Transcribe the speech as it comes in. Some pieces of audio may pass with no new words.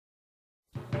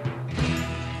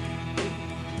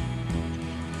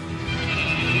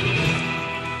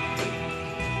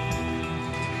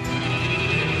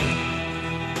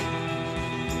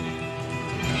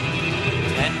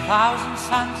10,000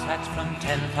 sunsets from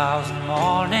 10,000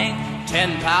 mornings,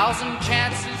 10,000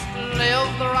 chances to live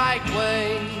the right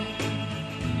way.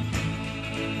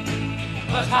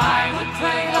 But I would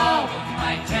trade all of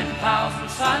my 10,000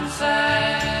 sunsets.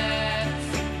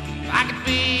 I could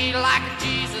be like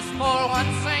Jesus for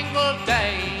one single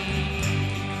day.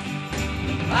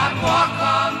 I'd walk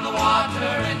on the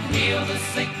water and heal the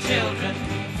sick children,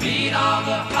 feed all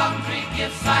the hungry,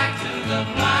 give sight to the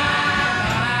blind.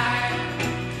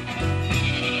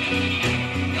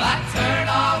 I'd turn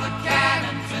all the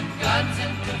cannons and guns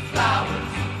into flowers,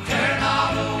 turn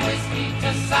all the whiskey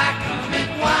to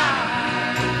sacrament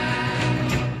wine.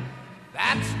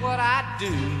 That's what I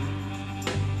do.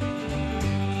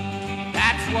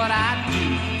 That's what I do.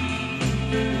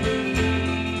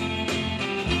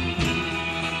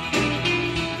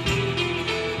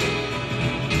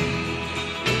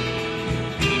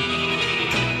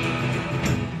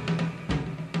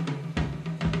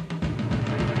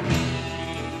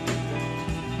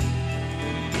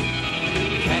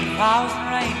 10,000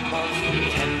 rainbows from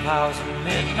 10,000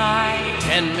 midnight,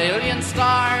 10 million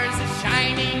stars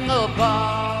shining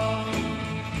above.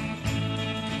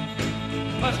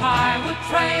 But I would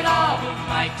trade all of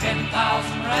my 10,000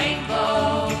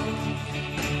 rainbows.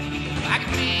 I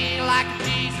could be like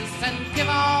Jesus and give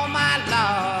all my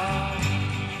love.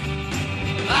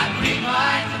 I'd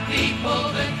remind the people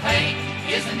that hate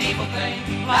is an evil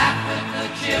thing, laugh at the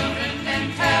children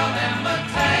and tell them a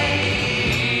tale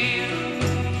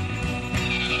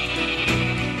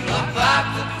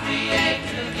about the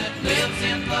Creator that lives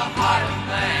in the heart of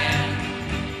man,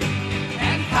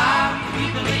 and how we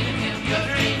believe in Him, your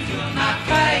dreams will not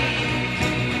fade.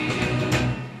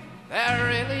 There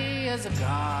really is a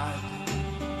God.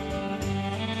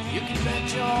 You can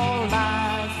bet your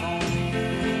life on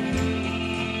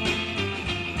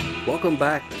it. Welcome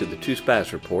back to the Two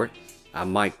Spies Report.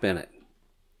 I'm Mike Bennett.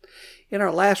 In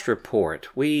our last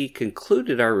report, we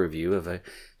concluded our review of a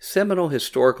seminal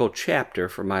historical chapter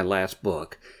from my last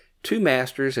book, Two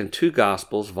Masters and Two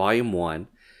Gospels, Volume 1,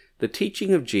 The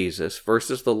Teaching of Jesus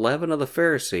versus the Leaven of the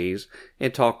Pharisees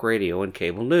in Talk Radio and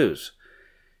Cable News,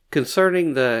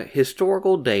 concerning the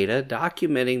historical data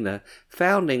documenting the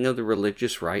founding of the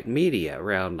religious right media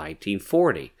around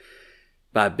 1940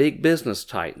 by big business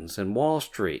titans in Wall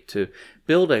Street to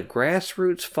build a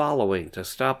grassroots following to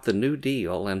stop the New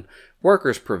Deal and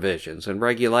workers' provisions and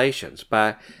regulations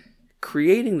by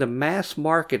creating the mass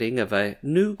marketing of a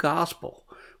new gospel,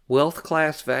 wealth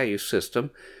class value system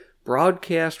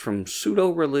broadcast from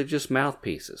pseudo-religious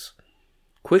mouthpieces,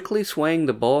 quickly swaying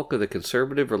the bulk of the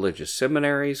conservative religious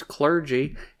seminaries,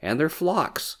 clergy, and their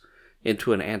flocks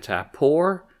into an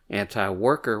anti-poor,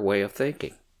 anti-worker way of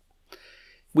thinking.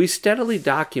 We steadily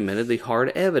documented the hard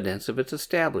evidence of its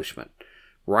establishment,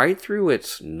 right through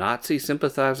its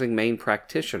Nazi-sympathizing main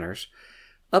practitioners,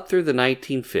 up through the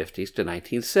 1950s to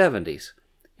 1970s,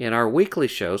 in our weekly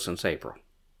show since April.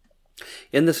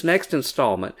 In this next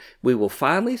installment, we will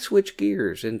finally switch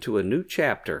gears into a new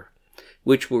chapter,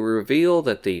 which will reveal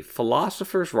that the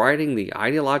philosophers writing the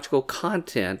ideological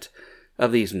content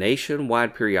of these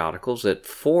nationwide periodicals that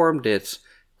formed its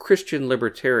Christian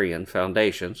libertarian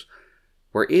foundations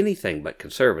were anything but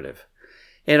conservative.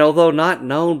 And although not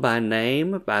known by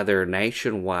name by their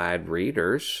nationwide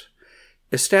readers,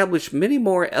 established many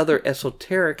more other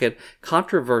esoteric and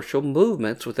controversial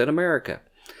movements within America,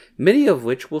 many of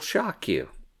which will shock you,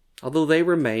 although they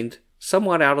remained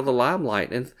somewhat out of the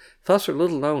limelight and thus are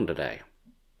little known today.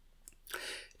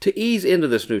 To ease into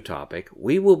this new topic,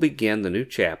 we will begin the new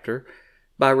chapter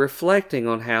by reflecting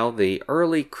on how the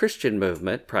early Christian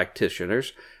movement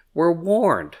practitioners were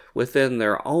warned within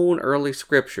their own early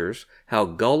scriptures how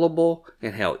gullible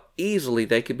and how easily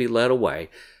they could be led away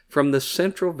from the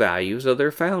central values of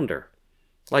their founder,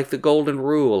 like the Golden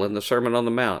Rule and the Sermon on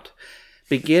the Mount,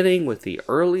 beginning with the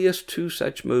earliest two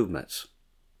such movements,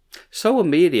 so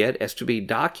immediate as to be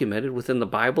documented within the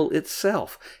Bible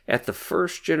itself at the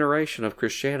first generation of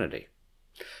Christianity,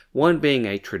 one being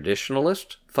a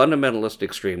traditionalist, fundamentalist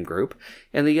extreme group,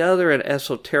 and the other an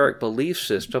esoteric belief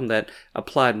system that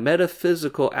applied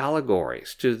metaphysical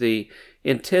allegories to the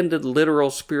intended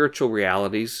literal spiritual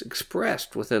realities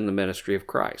expressed within the ministry of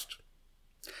Christ.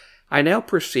 I now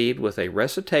proceed with a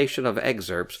recitation of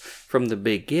excerpts from the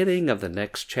beginning of the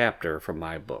next chapter from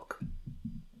my book.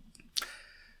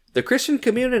 The Christian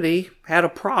community had a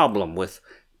problem with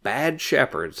bad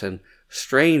shepherds and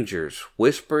strangers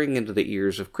whispering into the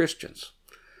ears of Christians,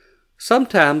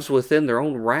 sometimes within their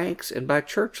own ranks and by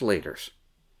church leaders,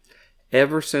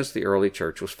 ever since the early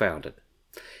church was founded.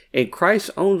 In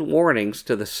Christ's own warnings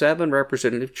to the 7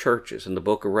 representative churches in the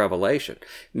book of Revelation,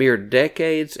 mere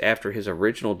decades after his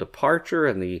original departure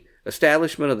and the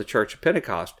establishment of the Church of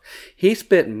Pentecost, he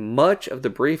spent much of the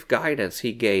brief guidance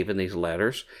he gave in these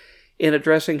letters in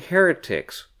addressing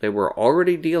heretics they were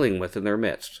already dealing with in their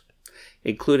midst,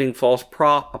 including false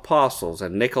apostles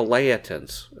and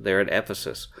Nicolaitans there at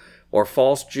Ephesus, or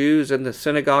false Jews in the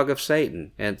synagogue of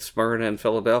Satan at Smyrna and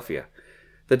Philadelphia,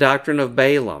 the doctrine of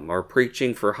Balaam, or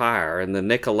preaching for hire, and the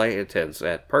Nicolaitans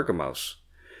at Pergamos,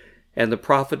 and the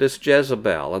prophetess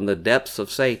Jezebel and the depths of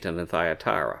Satan in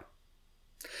Thyatira.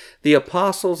 The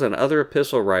apostles and other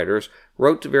epistle writers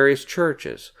wrote to various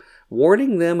churches,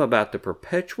 warning them about the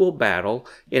perpetual battle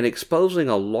in exposing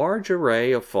a large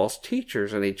array of false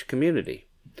teachers in each community,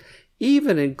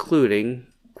 even including,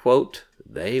 quote,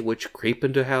 "they which creep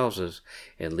into houses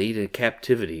and lead in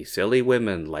captivity silly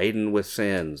women laden with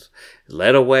sins,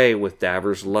 led away with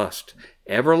divers lust,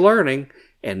 ever learning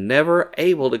and never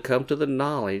able to come to the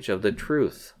knowledge of the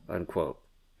truth," unquote.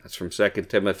 That's from 2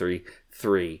 Timothy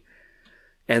 3.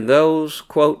 And those,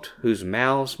 quote, "whose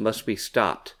mouths must be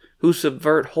stopped, who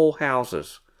subvert whole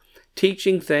houses,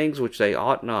 teaching things which they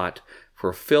ought not,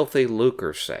 for filthy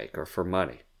lucre's sake," or for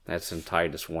money. That's in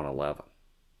Titus 1:11.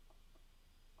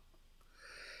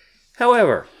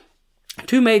 However,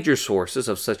 2 major sources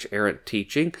of such errant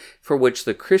teaching for which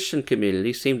the Christian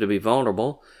community seemed to be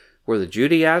vulnerable were the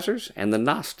Judaizers and the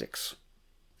Gnostics.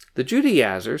 The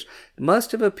Judaizers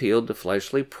must have appealed to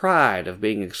fleshly pride of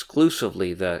being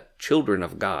exclusively the children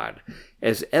of God,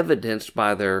 as evidenced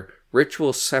by their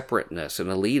ritual separateness and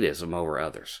elitism over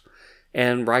others,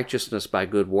 and righteousness by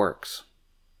good works.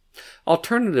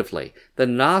 Alternatively, the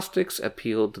Gnostics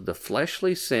appealed to the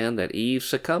fleshly sin that Eve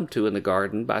succumbed to in the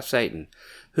garden by Satan,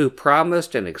 who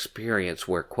promised an experience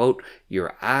where, quote,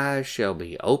 "your eyes shall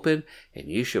be open and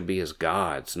you shall be as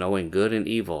gods, knowing good and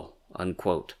evil,"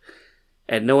 unquote,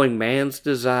 and knowing man's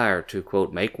desire to,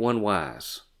 quote, "make one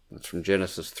wise." That's from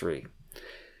Genesis 3.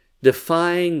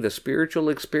 Defying the spiritual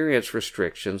experience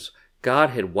restrictions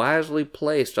God had wisely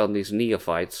placed on these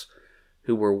neophytes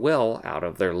who were well out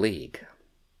of their league.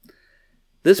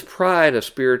 This pride of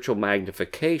spiritual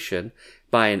magnification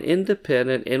by an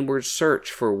independent inward search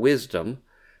for wisdom,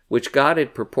 which God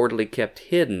had purportedly kept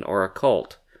hidden or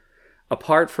occult,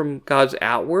 apart from God's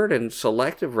outward and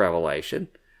selective revelation,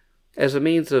 as a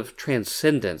means of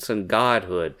transcendence and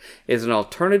godhood as an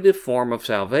alternative form of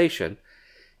salvation,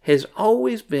 has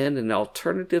always been an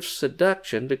alternative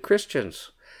seduction to Christians,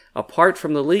 apart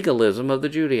from the legalism of the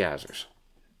Judaizers.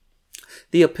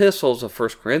 The epistles of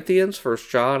 1 Corinthians, 1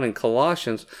 John, and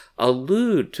Colossians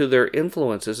allude to their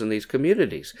influences in these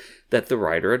communities that the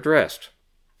writer addressed.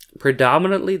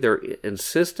 Predominantly their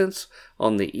insistence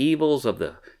on the evils of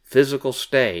the physical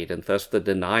state, and thus the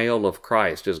denial of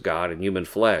Christ as God in human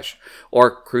flesh,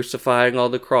 or crucifying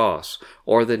on the cross,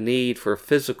 or the need for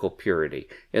physical purity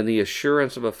and the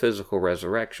assurance of a physical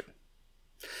resurrection.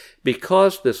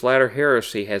 Because this latter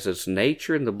heresy has its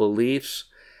nature in the beliefs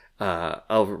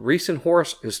of recent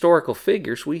historical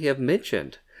figures we have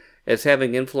mentioned as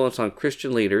having influence on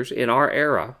Christian leaders in our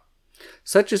era,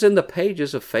 such as in the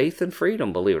pages of Faith and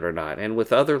Freedom, believe it or not, and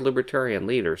with other libertarian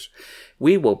leaders,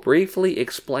 we will briefly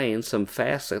explain some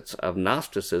facets of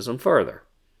Gnosticism further,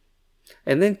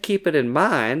 and then keep it in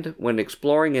mind when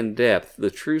exploring in depth the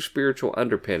true spiritual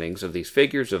underpinnings of these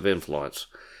figures of influence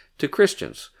to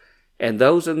Christians and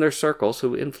those in their circles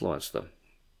who influenced them.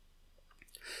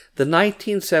 The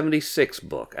 1976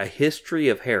 book, A History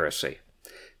of Heresy,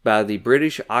 by the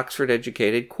British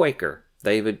Oxford-educated Quaker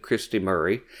David Christie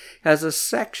Murray, has a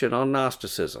section on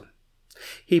Gnosticism.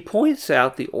 He points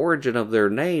out the origin of their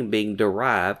name being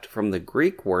derived from the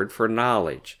Greek word for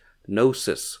knowledge,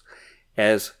 gnosis,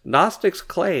 as Gnostics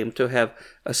claimed to have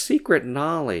a secret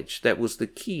knowledge that was the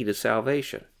key to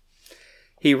salvation.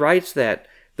 He writes that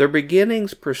their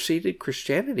beginnings preceded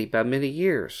Christianity by many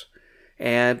years,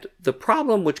 and the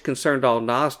problem which concerned all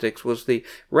Gnostics was the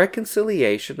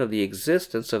reconciliation of the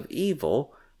existence of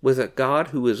evil with a God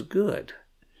who is good.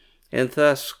 And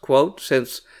thus, quote,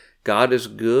 "since God is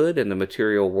good and the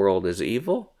material world is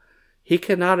evil, he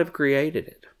cannot have created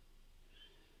it."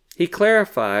 He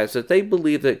clarifies that they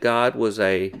believe that God was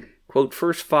a, quote,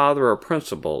 "first father or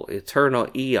principle, eternal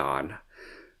eon,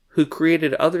 who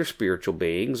created other spiritual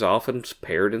beings, often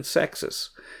paired in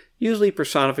sexes, usually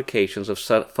personifications of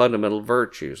fundamental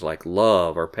virtues like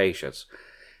love or patience,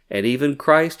 and even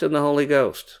Christ and the Holy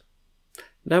Ghost,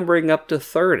 numbering up to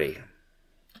 30,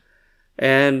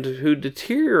 and who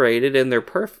deteriorated in their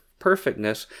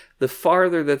perfectness the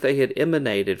farther that they had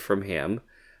emanated from him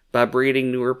by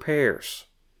breeding newer pairs,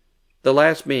 the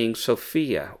last being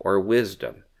Sophia, or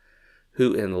wisdom,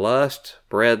 who in lust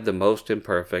bred the most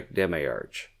imperfect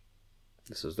demiurge.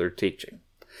 This is their teaching.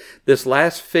 This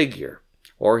last figure,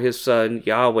 or his son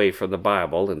Yahweh from the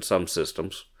Bible in some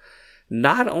systems,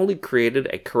 not only created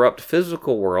a corrupt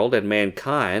physical world and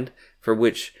mankind for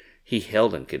which he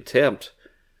held in contempt,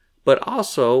 but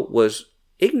also was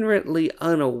ignorantly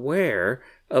unaware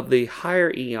of the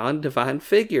higher eon divine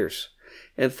figures,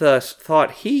 and thus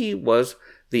thought he was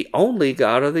the only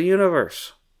God of the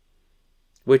universe,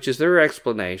 which is their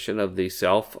explanation of the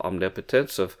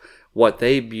self-omnipotence of what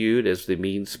they viewed as the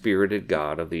mean-spirited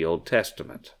God of the Old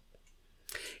Testament.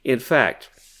 In fact,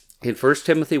 in 1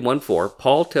 Timothy 1:4,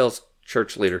 Paul tells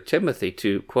church leader Timothy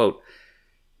to, quote,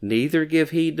 "Neither give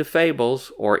heed to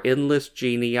fables or endless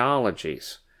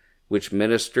genealogies, which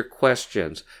minister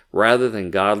questions rather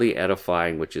than godly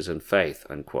edifying which is in faith,"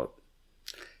 unquote.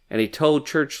 And he told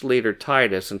church leader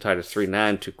Titus in Titus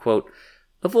 3:9 to, quote,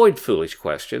 "Avoid foolish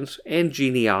questions and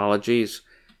genealogies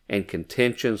and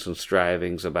contentions and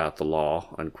strivings about the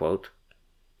law," unquote.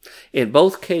 In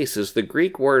both cases, the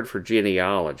Greek word for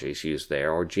genealogies used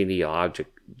there, or genealogia,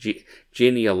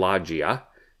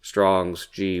 Strong's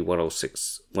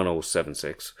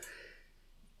G1076,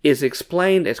 is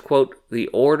explained as, quote, "the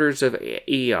orders of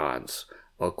eons,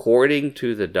 according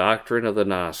to the doctrine of the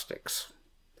Gnostics,"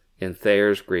 in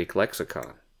Thayer's Greek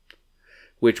lexicon,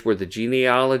 which were the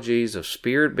genealogies of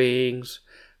spirit beings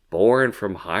born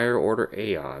from higher order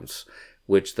aeons,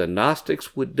 which the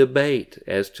Gnostics would debate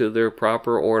as to their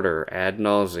proper order ad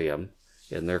nauseum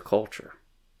in their culture.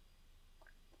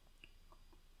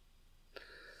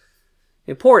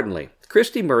 Importantly,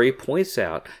 Christy Murray points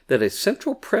out that a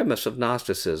central premise of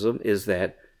Gnosticism is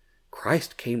that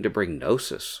Christ came to bring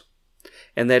gnosis,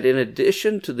 and that in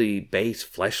addition to the base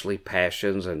fleshly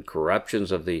passions and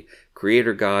corruptions of the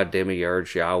Creator God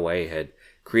demiurge Yahweh had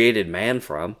created man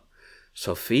from,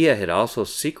 Sophia had also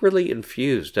secretly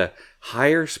infused a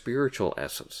higher spiritual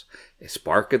essence, a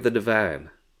spark of the divine.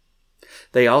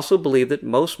 They also believed that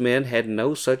most men had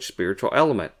no such spiritual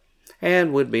element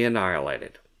and would be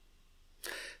annihilated.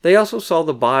 They also saw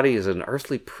the body as an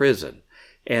earthly prison,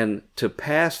 and to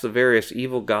pass the various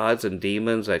evil gods and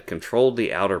demons that controlled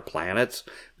the outer planets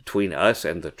between us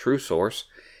and the true source,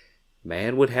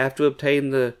 man would have to obtain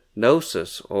the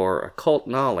gnosis, or occult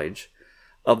knowledge,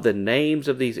 of the names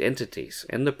of these entities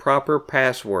and the proper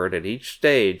password at each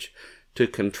stage to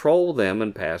control them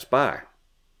and pass by.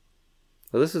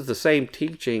 Well, this is the same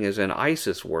teaching as in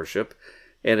Isis worship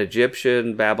and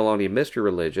Egyptian Babylonian mystery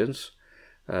religions,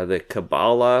 the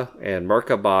Kabbalah and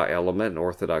Merkabah element in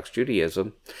Orthodox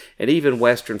Judaism, and even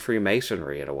Western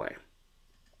Freemasonry in a way.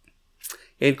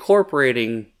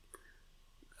 Incorporating,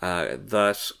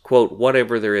 thus, quote,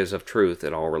 "whatever there is of truth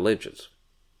in all religions."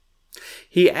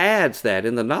 He adds that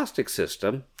in the Gnostic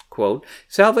system, quote,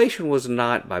 "salvation was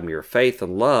not by mere faith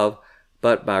and love,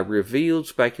 but by revealed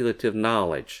speculative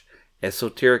knowledge,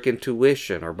 esoteric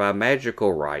intuition, or by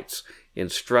magical rites,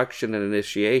 instruction, and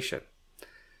initiation.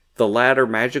 The latter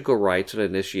magical rites and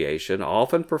initiation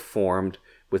often performed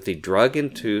with the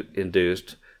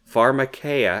drug-induced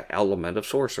pharmakeia element of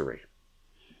sorcery."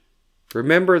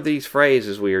 Remember these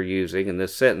phrases we are using in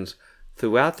this sentence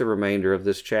throughout the remainder of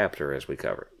this chapter as we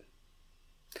cover it.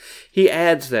 He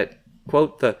adds that,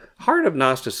 quote, "the heart of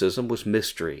Gnosticism was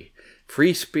mystery,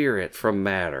 free spirit from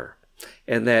matter,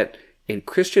 and that in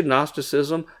Christian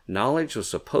Gnosticism, knowledge was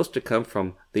supposed to come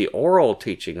from the oral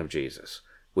teaching of Jesus,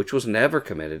 which was never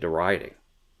committed to writing."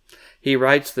 He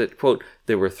writes that, quote,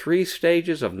 "there were 3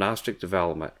 stages of Gnostic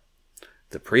development.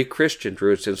 The pre-Christian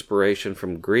drew its inspiration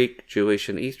from Greek, Jewish,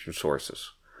 and Eastern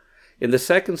sources. In the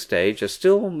second stage, a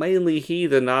still mainly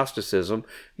heathen Gnosticism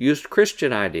used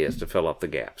Christian ideas to fill up the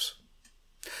gaps.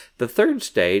 The third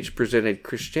stage presented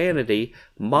Christianity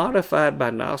modified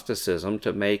by Gnosticism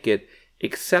to make it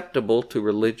acceptable to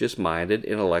religious-minded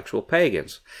intellectual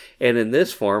pagans, and in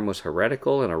this form was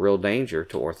heretical and a real danger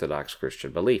to Orthodox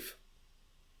Christian belief."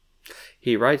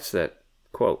 He writes that,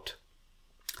 quote,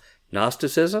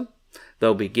 "Gnosticism,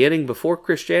 though beginning before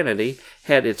Christianity,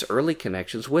 had its early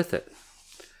connections with it.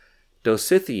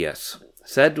 Dositheus,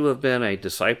 said to have been a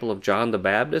disciple of John the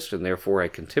Baptist and therefore a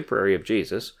contemporary of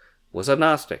Jesus, was a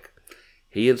Gnostic.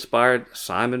 He inspired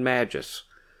Simon Magus,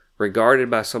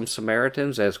 regarded by some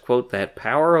Samaritans as, quote, "that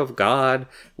power of God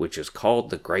which is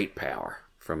called the great power,"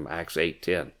 from Acts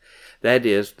 8:10. That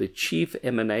is, the chief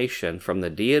emanation from the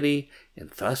deity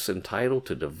and thus entitled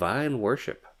to divine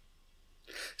worship.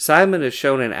 Simon is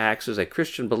shown in Acts as a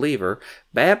Christian believer,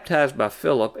 baptized by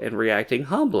Philip and reacting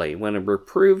humbly when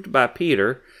reproved by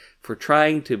Peter for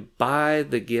trying to buy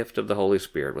the gift of the Holy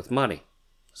Spirit with money.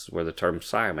 This is where the term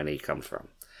simony comes from.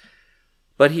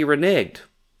 But he reneged,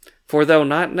 For though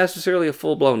not necessarily a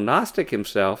full-blown Gnostic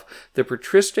himself, the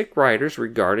patristic writers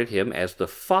regarded him as the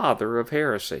father of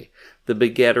heresy, the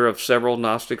begetter of several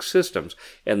Gnostic systems,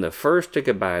 and the first to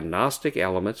combine Gnostic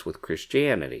elements with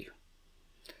Christianity.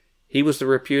 He was the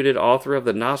reputed author of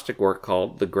the Gnostic work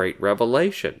called The Great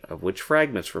Revelation, of which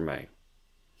fragments remain.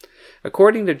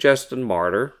 According to Justin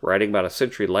Martyr, writing about a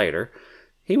century later,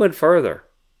 he went further,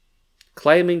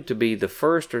 claiming to be the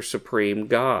first or supreme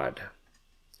God.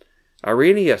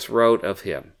 Irenaeus wrote of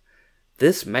him,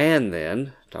 "This man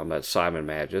then," talking about Simon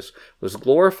Magus, "was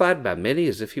glorified by many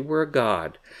as if he were a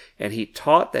god, and he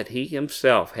taught that he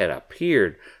himself had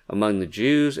appeared among the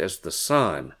Jews as the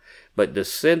Son, but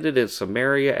descended in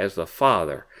Samaria as the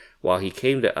Father, while he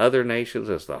came to other nations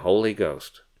as the Holy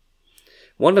Ghost."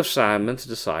 One of Simon's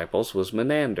disciples was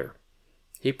Menander.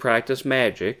 He practiced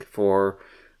magic, for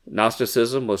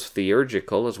Gnosticism was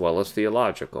theurgical as well as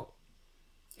theological.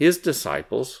 His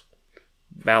disciples,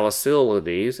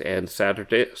 Basilides and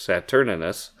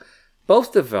Saturninus,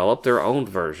 both developed their own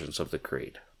versions of the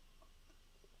creed.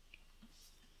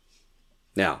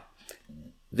 Now,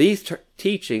 these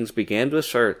teachings began to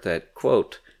assert that,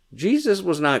 quote, Jesus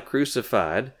was not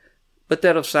crucified, but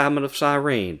that of Simon of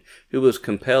Cyrene, who was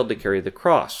compelled to carry the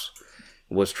cross,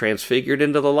 was transfigured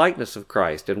into the likeness of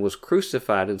Christ, and was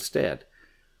crucified instead.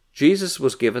 Jesus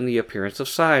was given the appearance of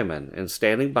Simon, and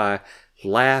standing by,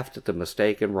 laughed at the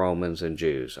mistaken Romans and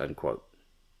Jews, unquote.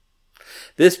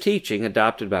 This teaching,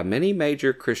 adopted by many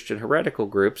major Christian heretical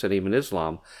groups and even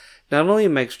Islam, not only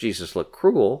makes Jesus look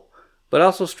cruel, but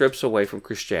also strips away from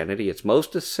Christianity its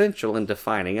most essential and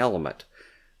defining element,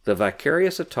 the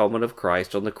vicarious atonement of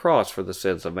Christ on the cross for the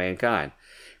sins of mankind,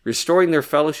 restoring their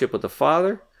fellowship with the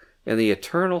Father and the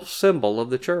eternal symbol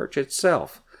of the church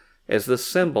itself as the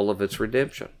symbol of its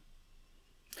redemption.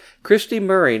 Christy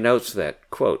Murray notes that,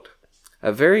 quote,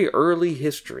 a very early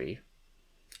heresy,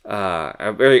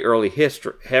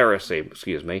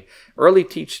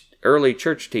 early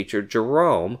church teacher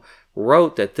Jerome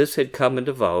wrote that this had come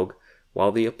into vogue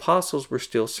while the apostles were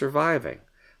still surviving,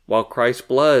 while Christ's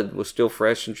blood was still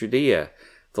fresh in Judea.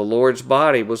 The Lord's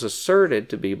body was asserted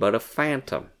to be but a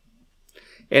phantom.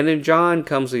 And in John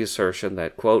comes the assertion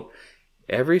that, quote,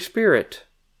 every spirit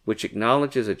which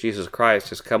acknowledges that Jesus Christ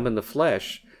has come in the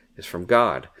flesh is from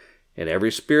God, and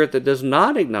every spirit that does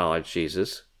not acknowledge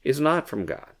Jesus is not from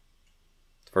God.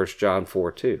 1 John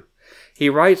 4:2. He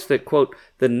writes that, quote,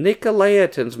 the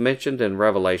Nicolaitans mentioned in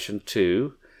Revelation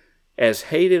 2 as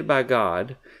hated by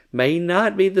God may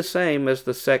not be the same as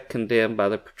the sect condemned by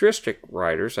the patristic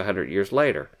writers 100 years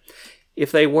later.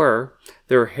 If they were,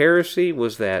 their heresy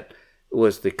was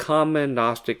the common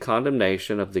Gnostic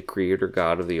condemnation of the Creator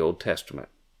God of the Old Testament.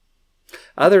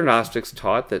 Other Gnostics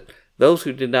taught that those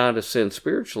who did not ascend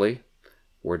spiritually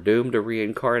were doomed to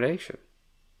reincarnation.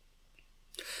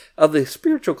 Of the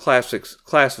spiritual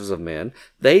classes of men,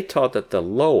 they taught that the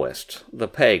lowest, the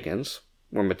pagans,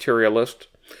 were materialist,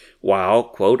 while,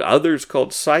 quote, others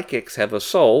called psychics have a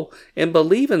soul and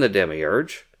believe in the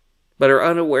demiurge, but are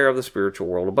unaware of the spiritual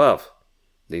world above.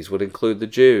 These would include the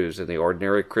Jews and the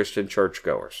ordinary Christian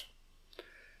churchgoers.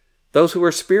 Those who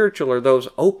are spiritual are those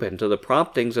open to the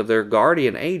promptings of their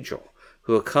guardian angel,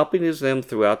 who accompanies them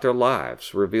throughout their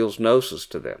lives, reveals gnosis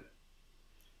to them.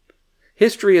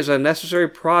 History is a necessary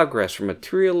progress from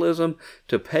materialism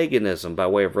to paganism by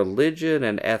way of religion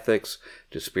and ethics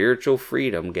to spiritual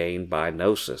freedom gained by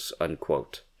gnosis,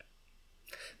 unquote.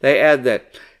 They add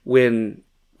that when,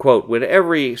 quote, when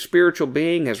every spiritual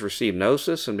being has received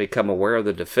gnosis and become aware of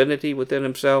the divinity within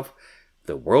himself,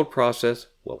 the world process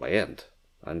will end,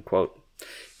 unquote.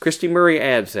 Christy Murray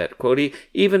adds that, quote,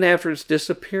 even after its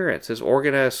disappearance as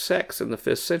organized sects in the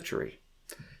 5th century,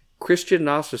 Christian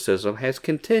Gnosticism has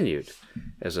continued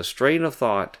as a strain of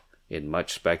thought in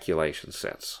much speculation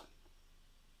since.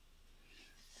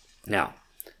 Now,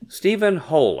 Stephen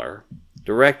Holler,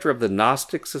 director of the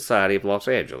Gnostic Society of Los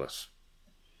Angeles,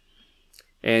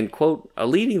 and, quote, a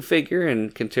leading figure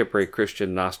in contemporary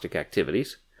Christian Gnostic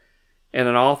activities, and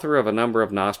an author of a number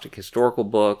of Gnostic historical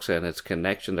books and its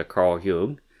connection to Carl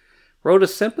Jung, wrote a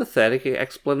sympathetic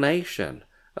explanation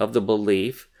of the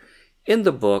belief in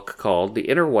the book called The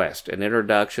Inner West, An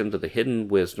Introduction to the Hidden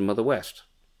Wisdom of the West.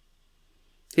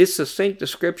 His succinct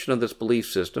description of this belief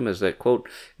system is that, quote,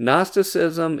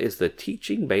 Gnosticism is the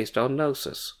teaching based on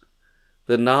gnosis,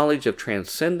 the knowledge of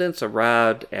transcendence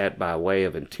arrived at by way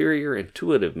of interior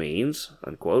intuitive means,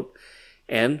 unquote,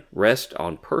 and rest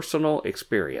on personal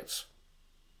experience.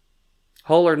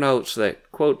 Holler notes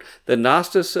that, quote, the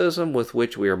Gnosticism with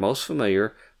which we are most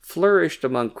familiar flourished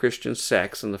among Christian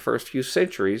sects in the first few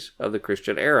centuries of the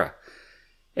Christian era,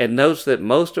 and notes that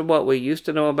most of what we used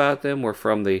to know about them were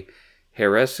from the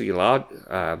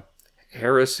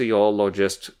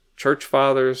heresiologist church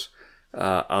fathers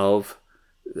of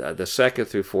the 2nd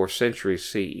through 4th century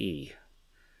CE,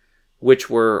 which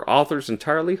were authors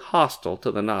entirely hostile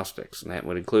to the Gnostics, and that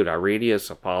would include Irenaeus,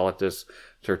 Hippolytus,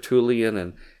 Tertullian,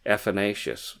 and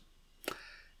Athanasius,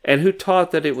 and who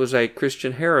taught that it was a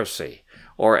Christian heresy,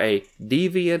 or a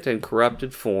deviant and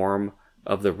corrupted form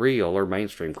of the real or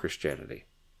mainstream Christianity,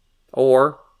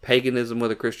 or paganism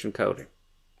with a Christian coating.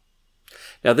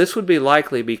 Now, this would be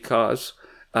likely be because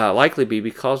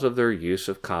of their use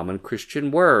of common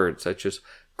Christian words, such as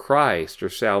Christ or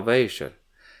salvation,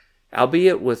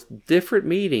 albeit with different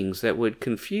meanings that would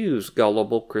confuse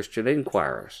gullible Christian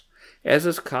inquirers, as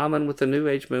is common with the New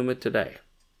Age movement today.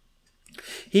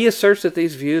 He asserts that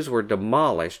these views were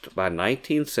demolished by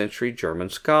 19th century German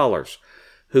scholars,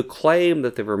 who claimed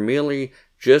that they were merely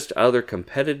just other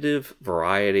competitive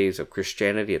varieties of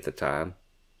Christianity at the time,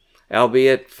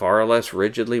 albeit far less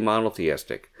rigidly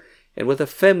monotheistic, and with a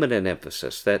feminine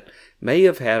emphasis that may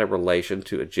have had a relation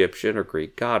to Egyptian or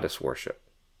Greek goddess worship.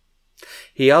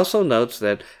 He also notes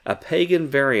that a pagan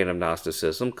variant of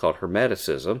Gnosticism called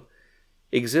Hermeticism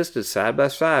existed side by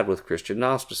side with Christian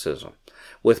Gnosticism,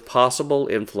 with possible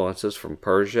influences from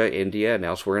Persia, India, and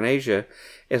elsewhere in Asia,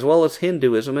 as well as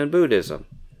Hinduism and Buddhism,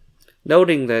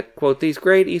 noting that, quote, these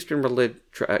great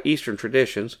Eastern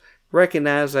traditions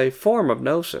recognize a form of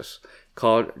gnosis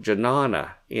called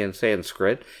jnana in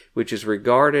Sanskrit, which is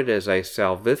regarded as a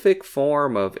salvific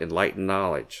form of enlightened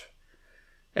knowledge,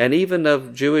 and even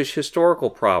of Jewish historical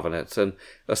provenance and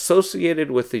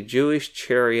associated with the Jewish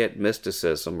chariot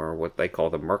mysticism, or what they call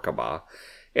the Merkabah,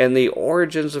 and the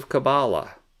origins of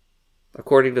Kabbalah,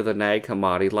 according to the Nag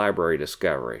Hammadi library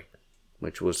discovery,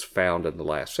 which was found in the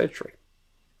last century.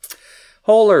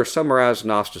 Holler summarized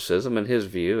Gnosticism in his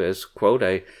view as, quote,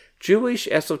 a Jewish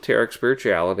esoteric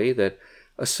spirituality that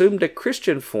assumed a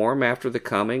Christian form after the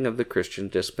coming of the Christian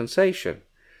dispensation,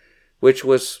 which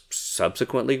was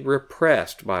subsequently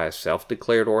repressed by a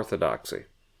self-declared orthodoxy,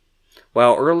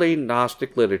 while early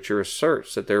Gnostic literature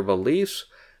asserts that their beliefs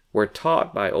were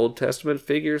taught by Old Testament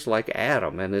figures like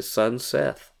Adam and his son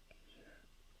Seth.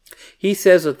 He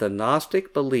says that the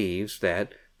Gnostic believes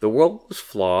that the world was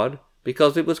flawed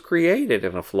because it was created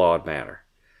in a flawed manner,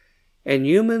 and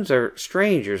humans are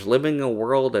strangers living in a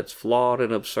world that's flawed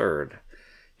and absurd.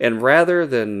 And rather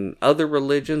than other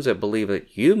religions that believe that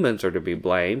humans are to be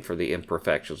blamed for the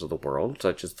imperfections of the world,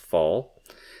 such as the fall,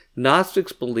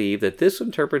 Gnostics believe that this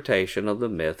interpretation of the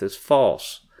myth is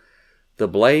false. The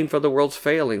blame for the world's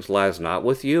failings lies not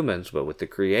with humans, but with the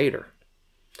Creator.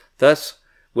 Thus,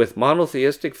 with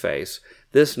monotheistic faith,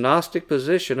 this Gnostic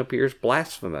position appears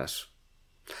blasphemous,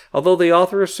 although the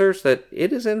author asserts that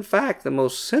it is in fact the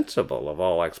most sensible of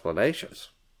all explanations,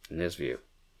 in his view.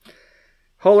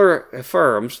 Holler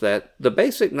affirms that the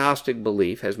basic Gnostic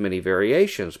belief has many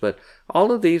variations, but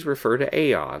all of these refer to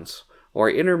aeons, or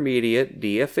intermediate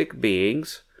deific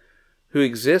beings who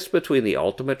exist between the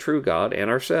ultimate true God and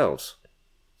ourselves,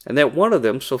 and that one of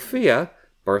them, Sophia,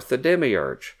 birthed the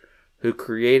demiurge, who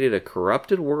created a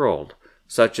corrupted world,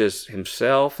 such as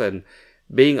himself, and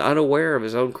being unaware of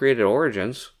his own created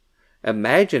origins,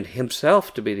 imagined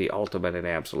himself to be the ultimate and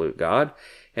absolute God,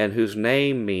 and whose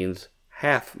name means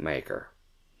half-maker,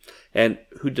 and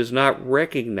who does not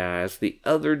recognize the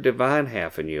other divine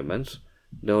half in humans,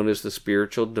 known as the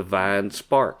spiritual divine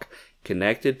spark,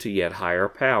 connected to yet higher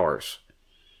powers,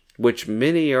 which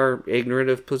many are ignorant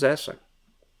of possessing.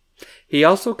 He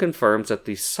also confirms that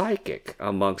the psychic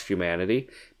amongst humanity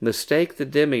mistake the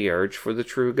demiurge for the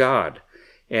true God,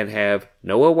 and have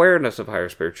no awareness of higher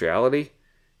spirituality,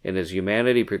 and as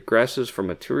humanity progresses from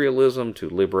materialism to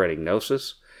liberating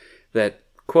gnosis, that,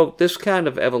 quote, this kind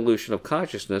of evolution of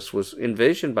consciousness was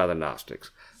envisioned by the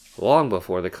Gnostics long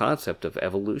before the concept of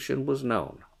evolution was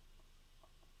known.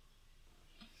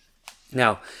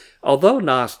 Now, although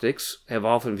Gnostics have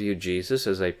often viewed Jesus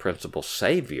as a principal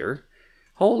savior,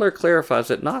 Holler clarifies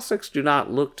that Gnostics do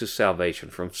not look to salvation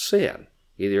from sin,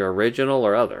 either original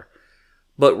or other,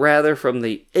 but rather from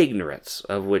the ignorance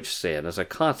of which sin is a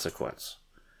consequence.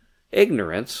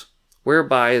 Ignorance,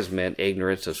 whereby is meant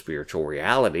ignorance of spiritual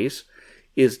realities,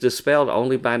 is dispelled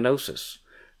only by gnosis,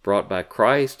 brought by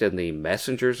Christ and the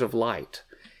messengers of light.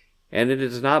 And it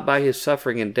is not by his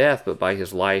suffering and death, but by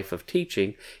his life of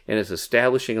teaching and his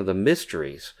establishing of the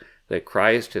mysteries that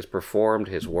Christ has performed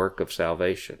his work of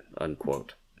salvation,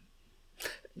 unquote.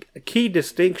 A key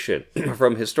distinction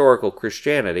from historical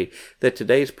Christianity that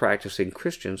today's practicing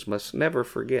Christians must never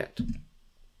forget.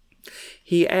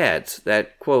 He adds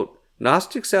that, quote,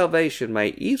 Gnostic salvation may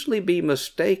easily be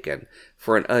mistaken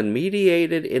for an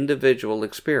unmediated individual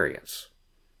experience,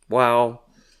 while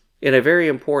in a very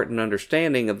important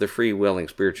understanding of the free-willing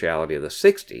spirituality of the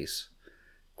 60s,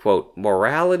 quote,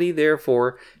 morality,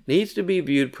 therefore, needs to be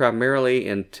viewed primarily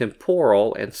in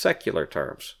temporal and secular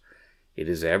terms. It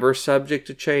is ever subject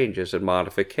to changes and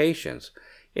modifications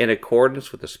in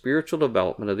accordance with the spiritual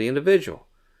development of the individual,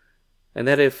 and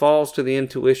that it falls to the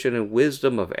intuition and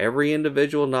wisdom of every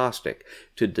individual Gnostic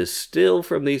to distill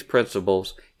from these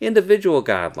principles individual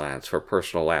guidelines for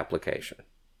personal application.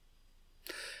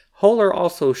 Holler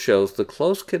also shows the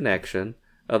close connection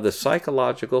of the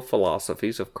psychological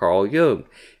philosophies of Carl Jung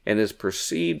and his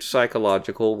perceived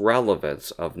psychological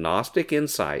relevance of Gnostic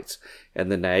insights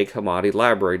and the Nag Hammadi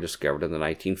library discovered in the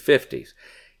 1950s,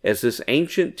 as this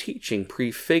ancient teaching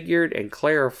prefigured and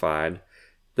clarified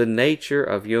the nature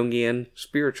of Jungian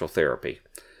spiritual therapy,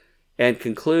 and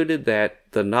concluded that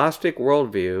the Gnostic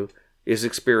worldview is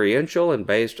experiential and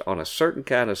based on a certain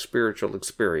kind of spiritual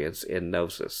experience in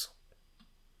gnosis.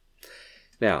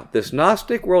 Now, this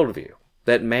Gnostic worldview,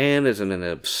 that man is in an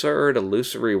absurd,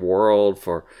 illusory world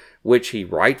for which he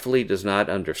rightfully does not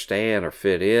understand or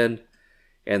fit in,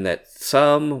 and that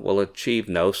some will achieve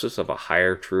gnosis of a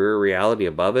higher, truer reality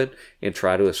above it and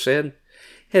try to ascend,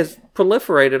 has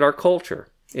proliferated our culture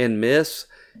in myths,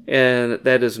 and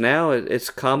that is now its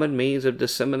common means of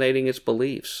disseminating its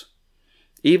beliefs.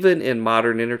 Even in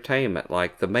modern entertainment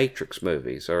like the Matrix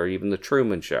movies or even the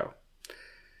Truman Show.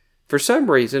 For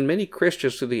some reason, many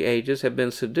Christians through the ages have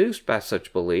been seduced by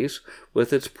such beliefs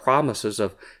with its promises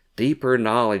of deeper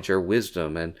knowledge or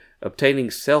wisdom and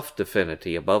obtaining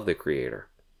self-divinity above the Creator.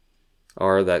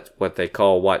 Or that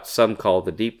what some call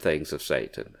the deep things of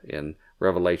Satan in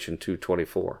Revelation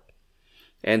 2:24.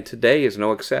 And today is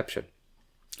no exception.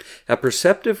 A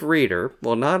perceptive reader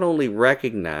will not only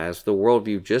recognize the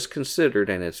worldview just considered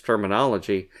and its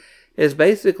terminology as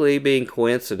basically being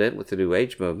coincident with the New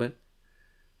Age movement,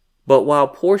 but while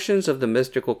portions of the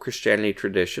mystical Christianity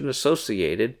tradition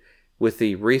associated with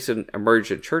the recent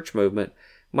emergent church movement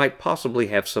might possibly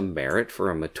have some merit for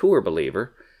a mature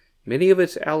believer, many of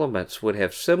its elements would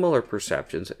have similar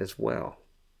perceptions as well.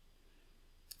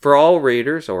 For all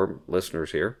readers or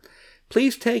listeners here,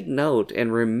 please take note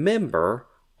and remember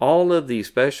all of these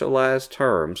specialized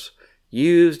terms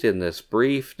used in this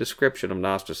brief description of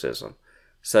Gnosticism,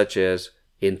 such as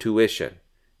intuition,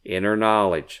 inner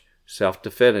knowledge,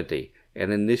 self-divinity,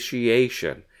 and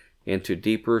initiation into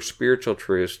deeper spiritual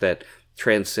truths that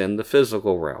transcend the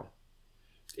physical realm,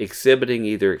 exhibiting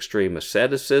either extreme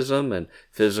asceticism and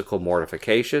physical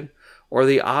mortification, or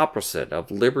the opposite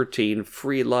of libertine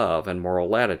free love and moral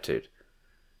latitude,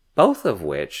 both of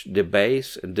which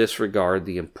debase and disregard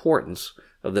the importance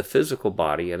of the physical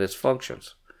body and its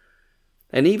functions.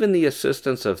 And even the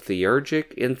assistance of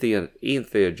theurgic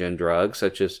entheogen drugs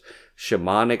such as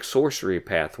shamanic sorcery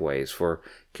pathways for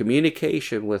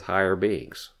communication with higher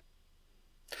beings.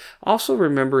 Also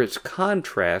remember its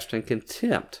contrast and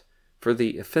contempt for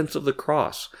the offense of the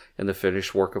cross and the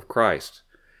finished work of Christ,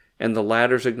 and the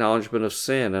latter's acknowledgement of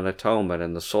sin and atonement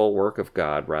and the sole work of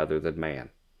God rather than man,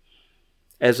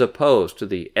 as opposed to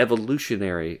the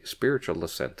evolutionary spiritual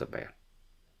ascent of man.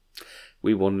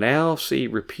 We will now see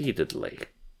repeatedly,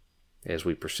 as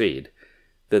we proceed,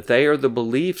 that they are the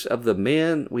beliefs of the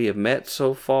men we have met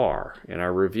so far in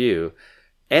our review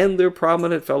and their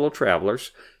prominent fellow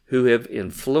travelers who have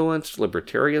influenced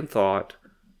libertarian thought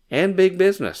and big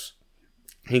business,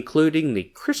 including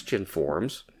the Christian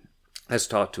forms as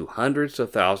taught to hundreds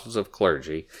of thousands of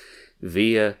clergy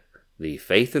via the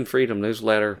Faith and Freedom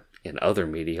newsletter and other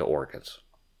media organs.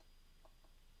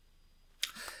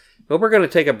 Well, we're going to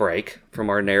take a break from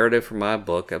our narrative from my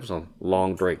book. That was a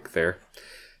long drink there.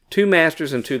 Two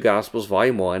Masters and Two Gospels,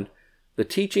 Volume 1, The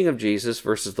Teaching of Jesus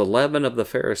versus the Leaven of the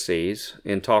Pharisees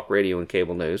in talk radio and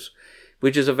cable news,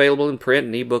 which is available in print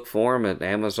and ebook form at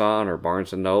Amazon or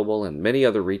Barnes & Noble and many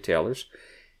other retailers.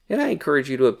 And I encourage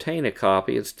you to obtain a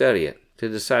copy and study it to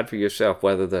decide for yourself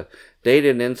whether the data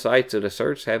and insights it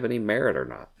asserts have any merit or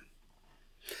not.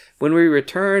 When we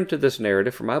return to this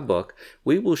narrative from my book,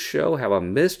 we will show how a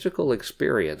mystical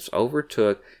experience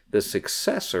overtook the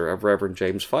successor of Reverend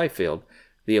James Fifield,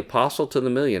 the apostle to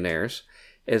the millionaires,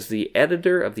 as the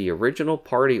editor of the original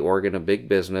party organ of big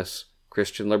business,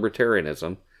 Christian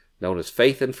libertarianism, known as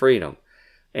Faith and Freedom,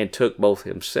 and took both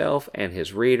himself and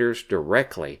his readers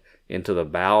directly into the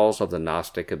bowels of the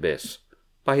Gnostic abyss,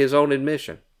 by his own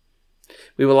admission.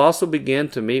 We will also begin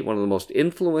to meet one of the most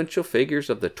influential figures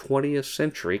of the 20th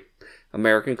century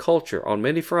American culture on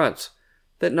many fronts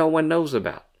that no one knows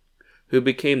about, who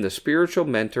became the spiritual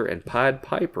mentor and Pied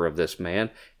Piper of this man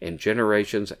and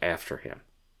generations after him.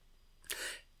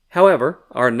 However,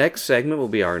 our next segment will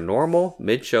be our normal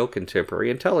mid-show contemporary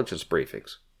intelligence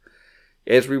briefings.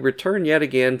 as we return yet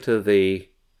again to the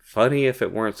funny if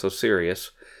it weren't so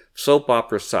serious soap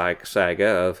opera saga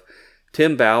of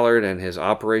Tim Ballard and his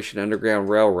Operation Underground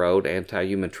Railroad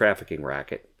anti-human trafficking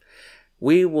racket,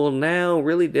 we will now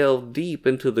really delve deep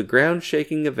into the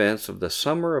ground-shaking events of the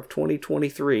summer of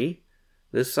 2023,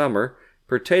 this summer,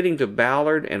 pertaining to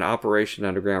Ballard and Operation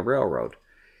Underground Railroad,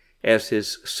 as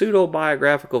his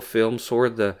pseudo-biographical film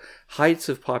soared the heights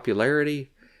of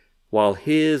popularity, while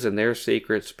his and their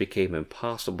secrets became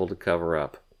impossible to cover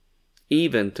up,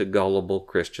 even to gullible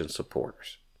Christian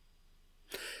supporters.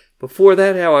 Before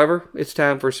that, however, it's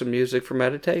time for some music for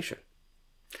meditation.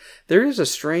 There is a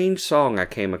strange song I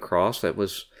came across that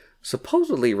was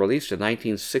supposedly released in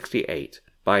 1968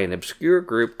 by an obscure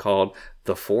group called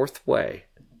The Fourth Way,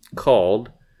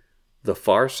 called The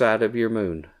Far Side of Your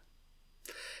Moon.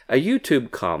 A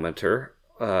YouTube commenter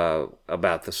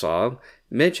about the song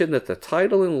mentioned that the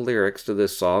title and lyrics to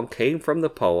this song came from the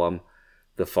poem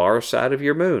The Far Side of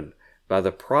Your Moon by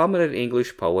the prominent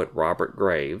English poet Robert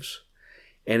Graves,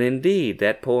 and indeed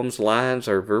that poem's lines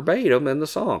are verbatim in the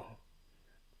song.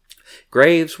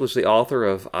 Graves was the author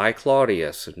of I,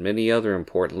 Claudius and many other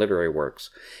important literary works,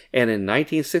 and in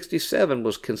 1967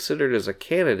 was considered as a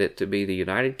candidate to be the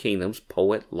United Kingdom's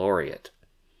Poet Laureate.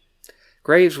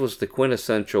 Graves was the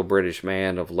quintessential British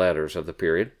man of letters of the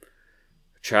period,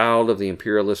 a child of the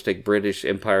imperialistic British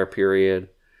Empire period.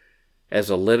 As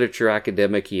a literature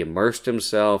academic, he immersed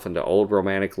himself into old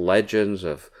romantic legends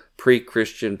of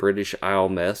pre-Christian British Isle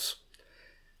myths,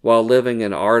 while living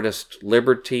an artist,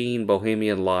 libertine,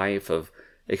 bohemian life of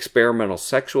experimental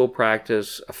sexual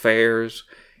practice, affairs,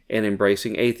 and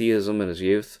embracing atheism in his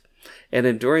youth, and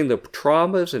enduring the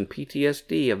traumas and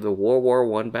PTSD of the World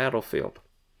War I battlefield.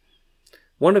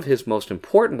 One of his most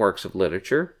important works of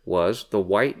literature was The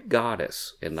White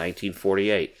Goddess in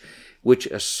 1948, which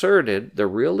asserted the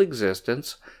real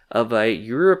existence of a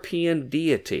European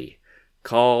deity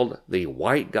called the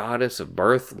White Goddess of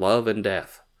Birth, Love, and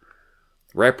Death,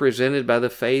 represented by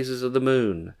the phases of the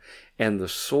moon, and the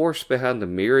source behind the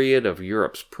myriad of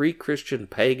Europe's pre-Christian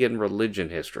pagan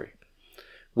religion history,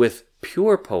 with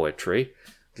pure poetry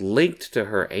linked to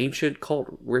her ancient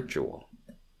cult ritual.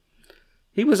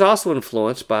 He was also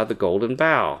influenced by the Golden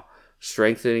Bough,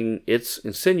 strengthening its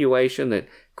insinuation that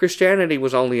Christianity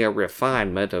was only a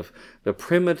refinement of the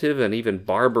primitive and even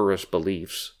barbarous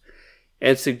beliefs,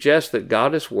 and suggests that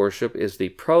goddess worship is the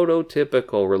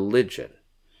prototypical religion.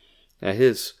 Now,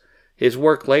 his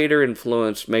work later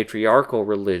influenced matriarchal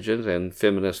religions and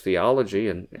feminist theology,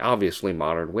 and obviously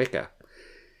modern Wicca.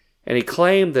 And he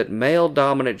claimed that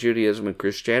male-dominant Judaism and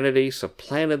Christianity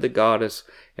supplanted the goddess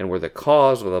and were the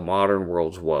cause of the modern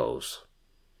world's woes.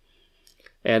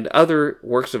 And other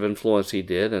works of influence he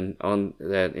did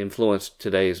that influenced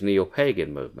today's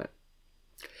neo-pagan movement.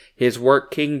 His work,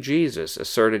 King Jesus,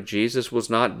 asserted Jesus was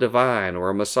not divine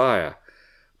or a Messiah,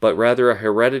 but rather a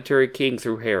hereditary king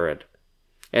through Herod,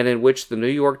 and in which the New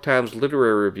York Times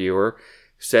literary reviewer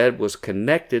said was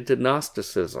connected to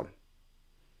Gnosticism.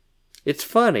 It's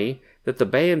funny that the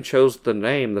band chose the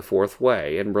name The Fourth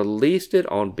Way and released it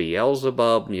on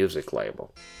Beelzebub music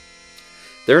label.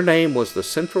 Their name was the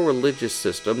central religious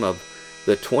system of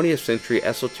the 20th century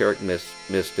esoteric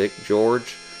mystic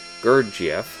George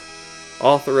Gurdjieff,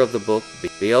 author of the book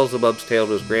Beelzebub's Tale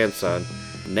to His Grandson,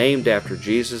 named after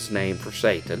Jesus' name for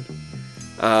Satan,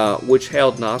 which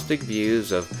held Gnostic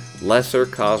views of lesser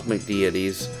cosmic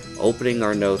deities opening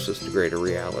our gnosis to greater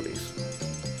realities.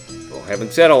 Well,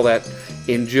 having said all that,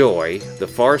 enjoy The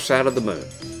Far Side of the Moon,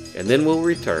 and then we'll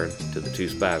return to the Two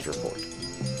Spies Report.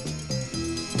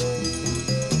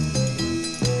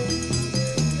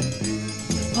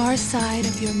 The far side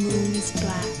of your moon is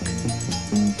black,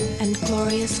 and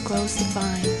glorious grows the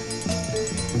vine.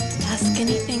 Ask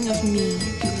anything of me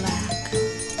you lack,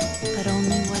 but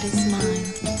only what is mine.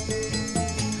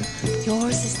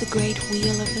 Yours is the great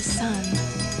wheel of the sun,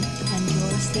 and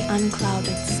yours the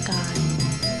unclouded sky.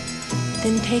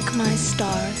 Then take my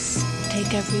stars,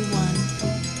 take every one,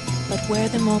 but wear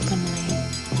them openly,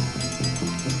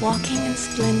 walking in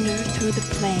splendor through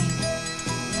the plain,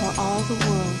 for all the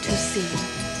world to see.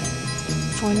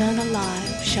 For none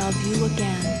alive shall view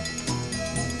again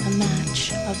a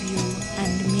match of you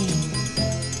and me.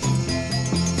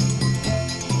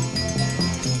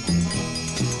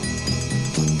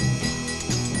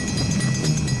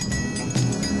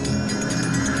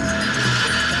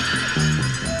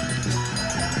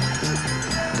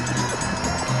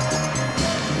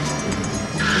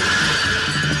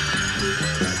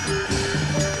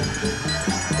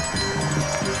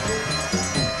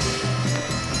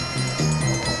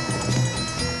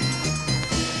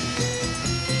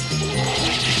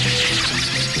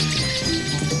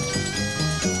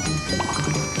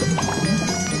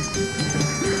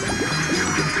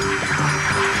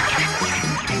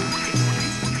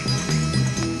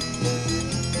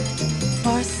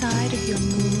 light of your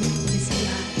moon is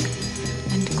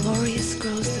black, and glorious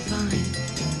grows the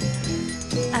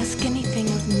vine. Ask anything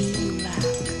of me you lack,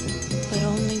 but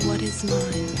only what is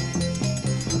mine.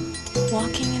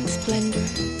 Walking in splendor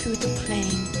through the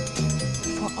plain,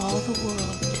 for all the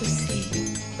world to see.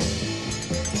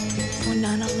 For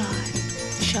none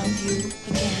alive shall view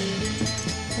again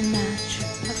the match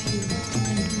of you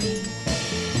and me.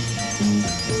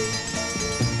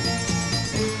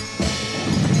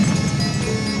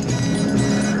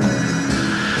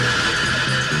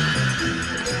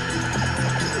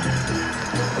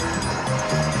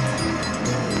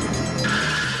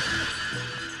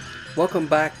 Welcome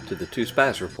back to the Two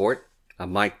Spies Report.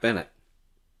 I'm Mike Bennett.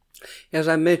 As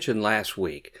I mentioned last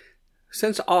week,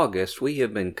 since August we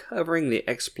have been covering the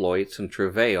exploits and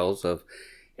travails of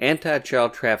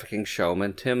anti-child trafficking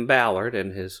showman Tim Ballard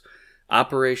and his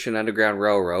Operation Underground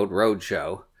Railroad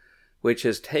roadshow, which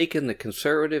has taken the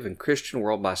conservative and Christian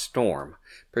world by storm,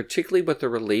 particularly with the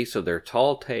release of their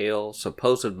tall-tale,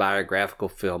 supposed biographical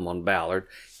film on Ballard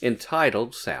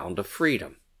entitled Sound of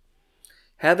Freedom.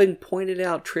 Having pointed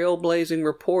out trailblazing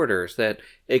reporters that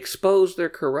exposed their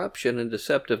corruption and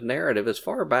deceptive narrative as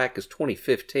far back as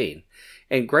 2015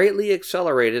 and greatly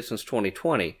accelerated since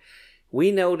 2020, we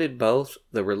noted both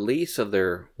the release of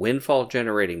their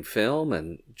windfall-generating film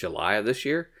in July of this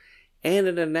year and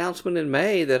an announcement in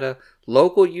May that a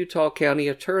local Utah County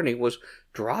attorney was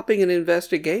dropping an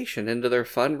investigation into their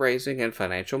fundraising and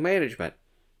financial management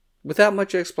without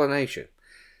much explanation,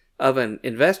 of an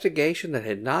investigation that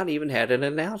had not even had an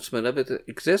announcement of its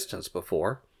existence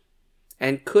before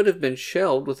and could have been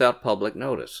shelved without public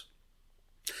notice.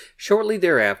 Shortly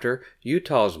thereafter,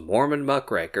 Utah's Mormon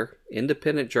muckraker,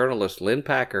 independent journalist Lynn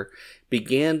Packer,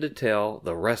 began to tell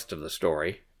the rest of the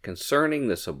story concerning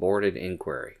this aborted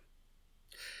inquiry.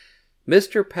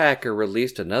 Mr. Packer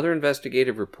released another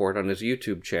investigative report on his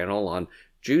YouTube channel on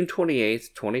June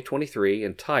 28, 2023,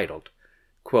 entitled,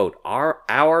 quote,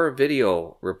 Our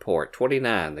Video Report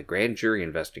 29, the Grand Jury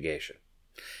Investigation.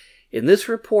 In this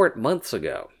report months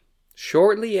ago,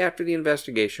 shortly after the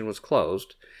investigation was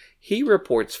closed, he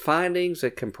reports findings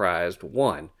that comprised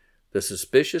 1. The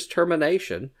suspicious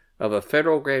termination of a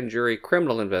federal grand jury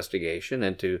criminal investigation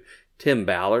into Tim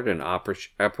Ballard and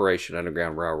Operation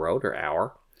Underground Railroad, or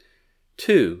OUR.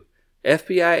 2.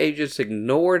 FBI agents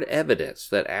ignored evidence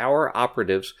that OUR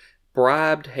operatives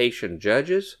bribed Haitian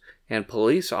judges and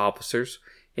police officers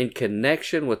in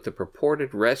connection with the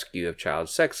purported rescue of child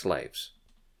sex slaves.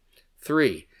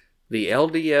 3. The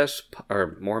LDS,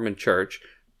 or Mormon Church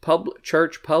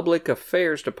Public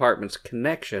Affairs Department's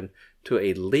connection to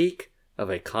a leak of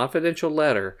a confidential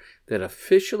letter that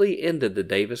officially ended the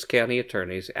Davis County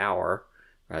Attorney's OUR,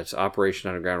 that's Operation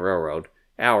Underground Railroad,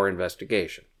 OUR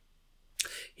investigation.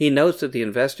 He notes that the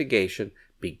investigation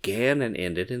began and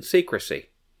ended in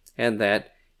secrecy, and that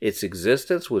its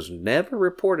existence was never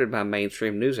reported by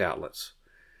mainstream news outlets,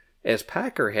 as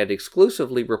Packer had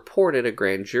exclusively reported a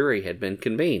grand jury had been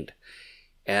convened,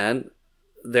 and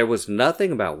there was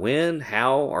nothing about when,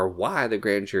 how, or why the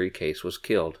grand jury case was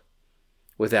killed,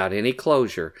 without any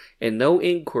closure and no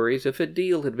inquiries if a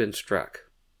deal had been struck.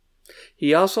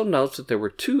 He also notes that there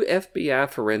were 2 FBI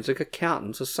forensic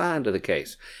accountants assigned to the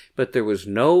case, but there was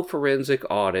no forensic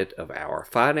audit of our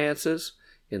finances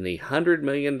in the $100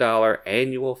 million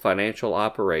annual financial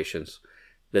operations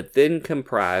that then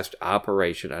comprised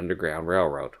Operation Underground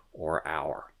Railroad, or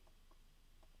OUR.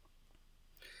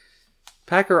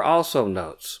 Packer also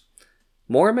notes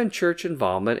Mormon Church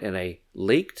involvement in a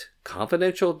leaked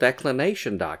confidential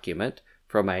declination document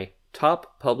from a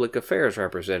top public affairs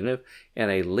representative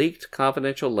and a leaked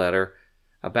confidential letter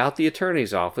about the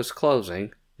attorney's office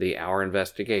closing the OUR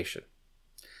investigation.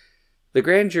 The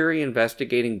grand jury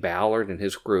investigating Ballard and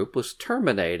his group was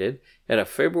terminated at a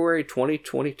February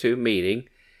 2022 meeting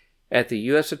at the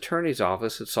U.S. Attorney's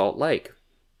Office at Salt Lake.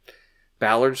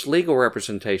 Ballard's legal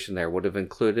representation there would have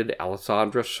included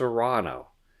Alessandra Serrano.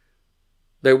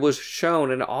 There was shown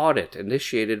an audit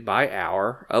initiated by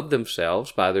OUR of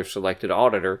themselves by their selected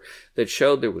auditor that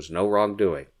showed there was no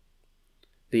wrongdoing.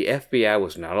 The FBI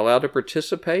was not allowed to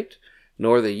participate,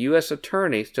 nor the U.S.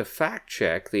 attorneys to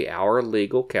fact-check the OUR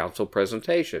legal counsel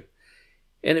presentation,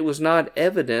 and it was not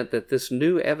evident that this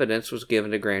new evidence was given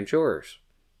to grand jurors.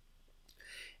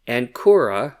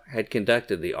 Ancora had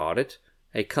conducted the audit,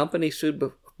 a company sued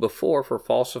before for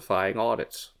falsifying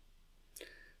audits.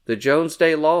 The Jones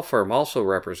Day law firm also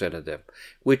represented them,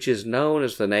 which is known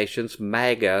as the nation's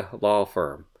MAGA law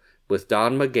firm, with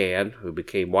Don McGahn, who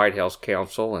became White House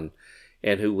counsel and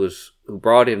who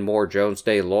brought in more Jones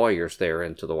Day lawyers there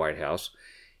into the White House,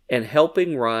 and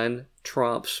helping run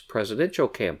Trump's presidential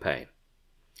campaign.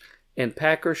 and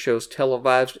Packer shows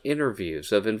televised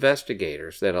interviews of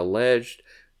investigators that alleged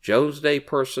Jones Day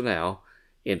personnel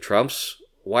in Trump's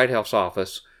White House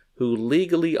office who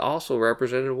legally also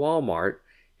represented Walmart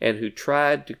and who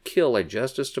tried to kill a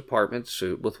Justice Department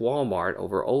suit with Walmart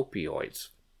over opioids.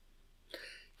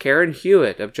 Karen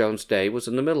Hewitt of Jones Day was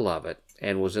in the middle of it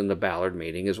and was in the Ballard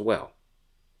meeting as well.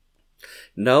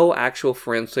 No actual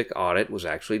forensic audit was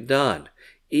actually done,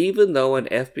 even though an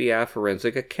FBI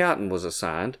forensic accountant was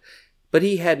assigned, but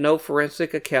he had no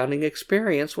forensic accounting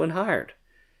experience when hired,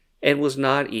 and was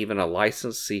not even a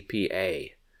licensed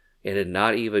CPA, and had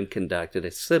not even conducted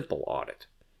a simple audit.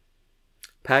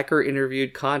 Packer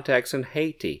interviewed contacts in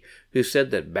Haiti who said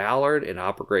that Ballard and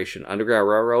Operation Underground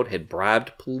Railroad had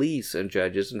bribed police and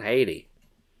judges in Haiti.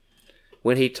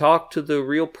 When he talked to the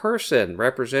real person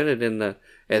represented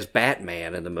as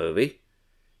Batman in the movie,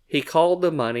 he called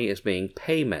the money as being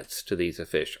payments to these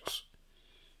officials,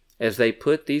 as they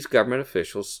put these government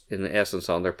officials, in essence,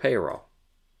 on their payroll.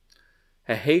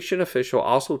 A Haitian official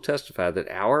also testified that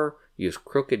Auer used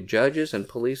crooked judges and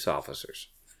police officers.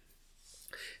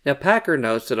 Now, Packer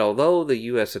notes that although the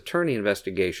U.S. Attorney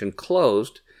investigation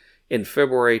closed in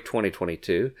February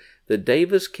 2022, the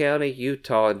Davis County,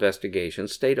 Utah investigation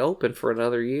stayed open for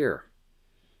another year.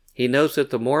 He notes that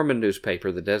the Mormon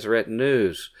newspaper, the Deseret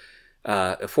News,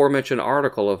 aforementioned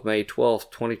article of May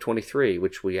 12, 2023,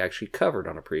 which we actually covered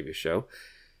on a previous show,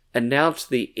 announced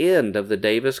the end of the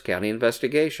Davis County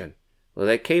investigation. Well,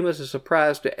 that came as a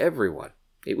surprise to everyone.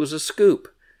 It was a scoop,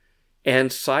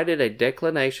 and cited a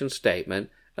declination statement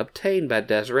obtained by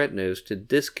Deseret News to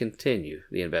discontinue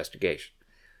the investigation.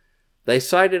 They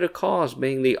cited a cause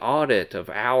being the audit of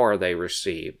Auer they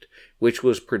received, which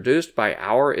was produced by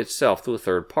Auer itself to a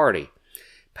third party.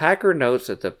 Packer notes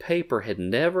that the paper had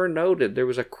never noted there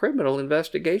was a criminal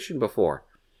investigation before.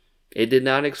 It did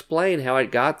not explain how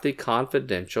it got the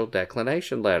confidential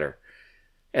declination letter,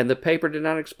 and the paper did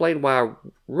not explain why a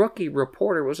rookie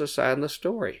reporter was assigned the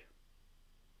story.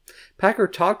 Packer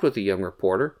talked with the young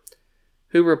reporter,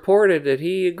 who reported that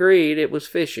he agreed it was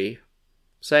fishy,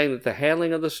 saying that the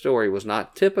handling of the story was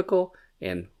not typical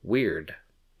and weird.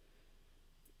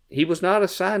 He was not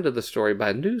assigned to the story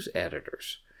by news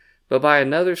editors, but by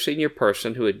another senior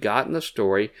person who had gotten the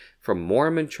story from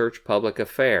Mormon Church Public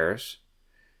Affairs,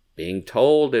 being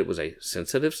told it was a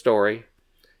sensitive story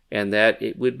and that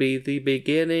it would be the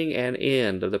beginning and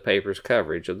end of the paper's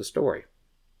coverage of the story.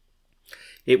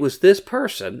 It was this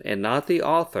person, and not the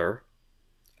author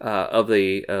of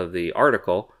the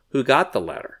article, who got the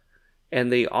letter,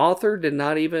 and the author did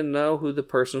not even know who the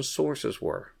person's sources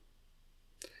were.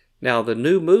 Now, the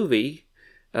new movie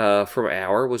from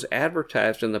Auer was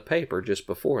advertised in the paper just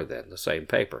before then, the same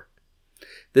paper.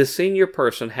 This senior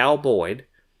person, Hal Boyd,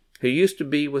 who used to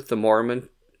be with the Mormon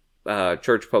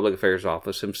Church Public Affairs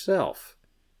Office himself,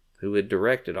 who had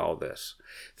directed all this.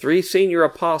 3 senior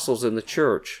apostles in the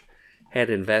church had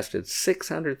invested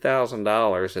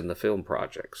 $600,000 in the film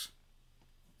projects.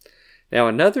 Now,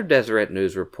 another Deseret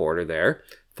News reporter there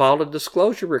filed a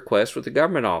disclosure request with the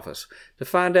government office to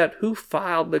find out who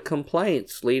filed the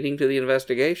complaints leading to the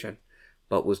investigation,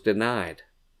 but was denied.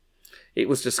 It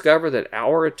was discovered that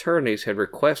our attorneys had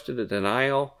requested a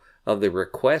denial of the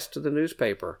request to the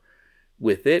newspaper,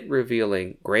 with it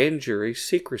revealing grand jury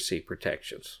secrecy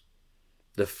protections.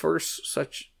 The first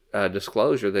such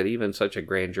disclosure that even such a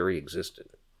grand jury existed.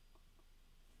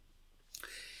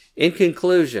 In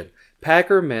conclusion,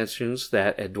 Packer mentions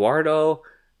that Eduardo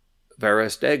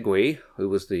Verastegui, who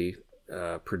was the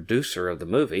producer of the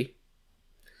movie,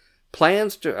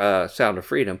 plans to Sound of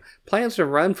Freedom, plans to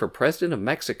run for president of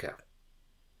Mexico.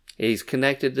 He's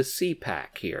connected to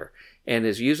CPAC here and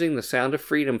is using the Sound of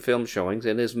Freedom film showings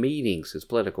in his meetings, his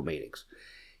political meetings.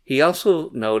 He also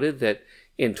noted that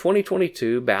in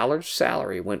 2022, Ballard's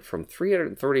salary went from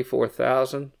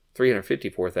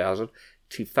 $354,000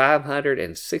 to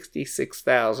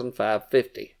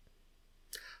 $566,550.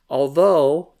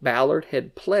 Although Ballard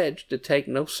had pledged to take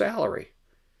no salary.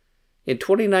 In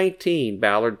 2019,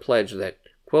 Ballard pledged that,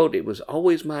 quote, "It was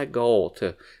always my goal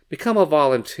to become a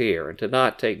volunteer and to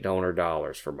not take donor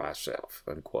dollars for myself,"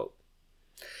 unquote.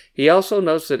 He also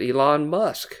notes that Elon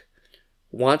Musk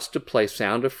wants to play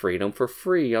Sound of Freedom for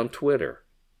free on Twitter.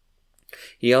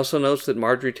 He also notes that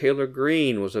Marjorie Taylor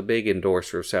Greene was a big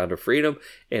endorser of Sound of Freedom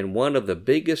and one of the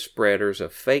biggest spreaders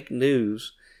of fake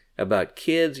news about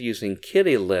kids using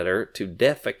kitty litter to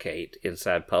defecate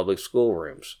inside public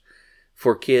schoolrooms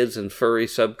for kids in furry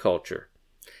subculture,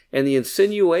 and the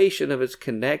insinuation of its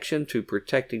connection to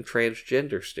protecting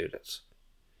transgender students.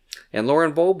 And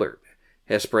Lauren Boebert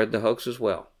has spread the hoax as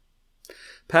well.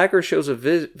 Packer shows a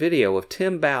video of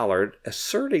Tim Ballard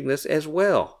asserting this as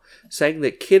well, saying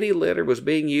that kitty litter was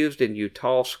being used in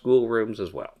Utah schoolrooms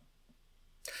as well.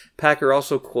 Packer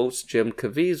also quotes Jim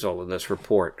Caviezel in this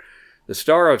report, the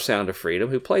star of Sound of Freedom,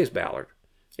 who plays Ballard,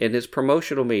 in his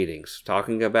promotional meetings,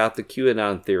 talking about the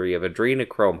QAnon theory of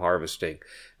adrenochrome harvesting,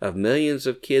 of millions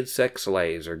of kid sex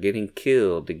slaves are getting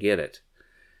killed to get it.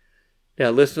 Now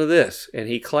listen to this, and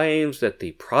he claims that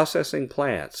the processing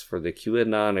plants for the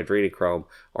QAnon adrenochrome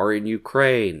are in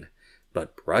Ukraine,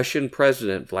 but Russian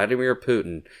President Vladimir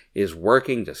Putin is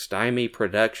working to stymie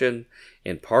production,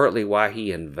 and partly why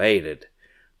he invaded,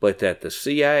 but that the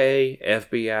CIA,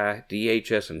 FBI,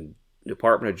 DHS, and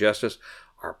Department of Justice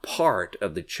are part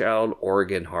of the child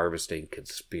organ harvesting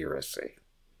conspiracy.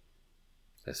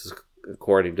 This is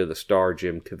according to the star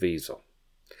Jim Caviezel.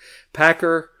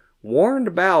 Packer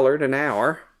warned Ballard an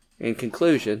hour, in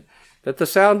conclusion, that the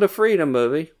Sound of Freedom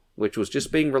movie, which was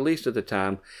just being released at the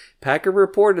time, Packer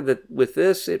reported that with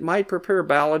this it might prepare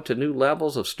Ballard to new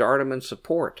levels of stardom and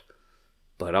support,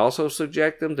 but also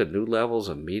subject them to new levels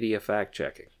of media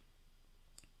fact-checking.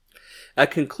 A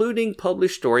concluding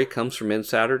published story comes from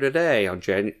Insider Today on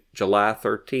July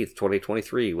 13th,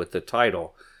 2023, with the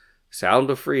title, Sound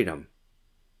of Freedom.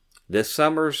 This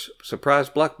summer's surprise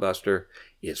blockbuster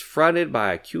is fronted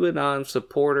by a QAnon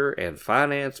supporter and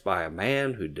financed by a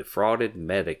man who defrauded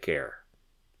Medicare.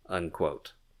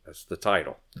 Unquote. That's the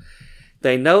title.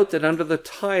 They note that under the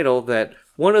title that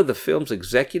one of the film's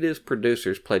executive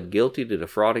producers pled guilty to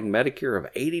defrauding Medicare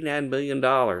of $89 million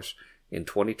in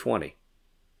 2020.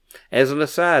 As an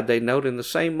aside, they note in the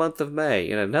same month of May,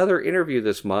 in another interview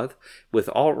this month with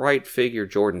alt-right figure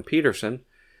Jordan Peterson,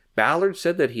 Ballard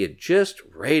said that he had just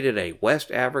raided a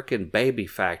West African baby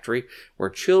factory where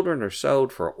children are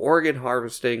sold for organ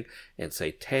harvesting and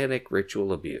satanic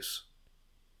ritual abuse.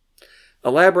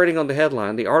 Elaborating on the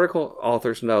headline, the article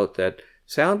authors note that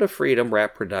Sound of Freedom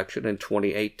wrapped production in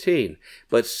 2018,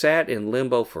 but sat in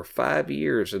limbo for 5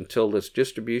 years until its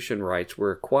distribution rights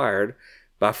were acquired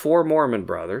by 4 Mormon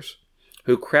brothers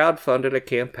who crowdfunded a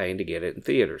campaign to get it in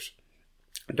theaters.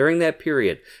 During that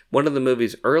period, one of the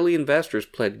movie's early investors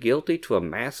pled guilty to a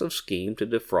massive scheme to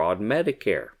defraud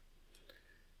Medicare.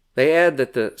 They add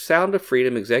that the Sound of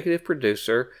Freedom executive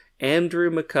producer,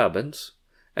 Andrew McCubbins,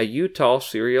 a Utah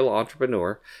serial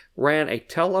entrepreneur, ran a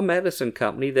telemedicine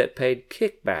company that paid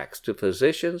kickbacks to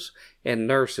physicians and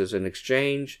nurses in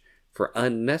exchange for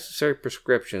unnecessary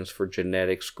prescriptions for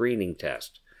genetic screening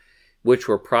tests, which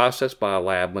were processed by a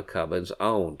lab McCubbins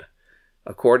owned,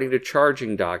 according to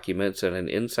charging documents and an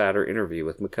insider interview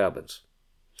with McCubbins.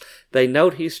 They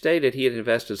note he stated he had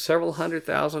invested several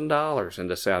 $100,000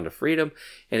 into Sound of Freedom,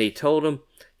 and he told him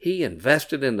he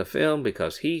invested in the film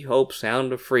because he hoped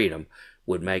Sound of Freedom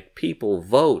would make people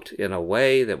vote in a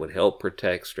way that would help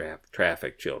protect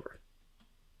trafficked children.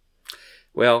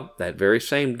 Well, that very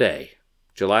same day,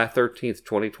 July 13th,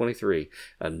 2023,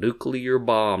 a nuclear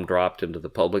bomb dropped into the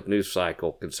public news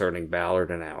cycle concerning Ballard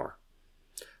and Hour.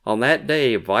 On that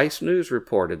day, Vice News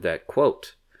reported that,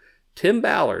 quote, Tim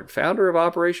Ballard, founder of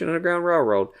Operation Underground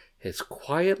Railroad, has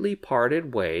quietly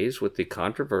parted ways with the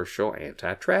controversial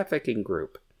anti-trafficking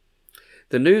group.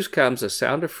 The news comes as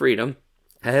Sound of Freedom,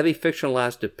 a heavy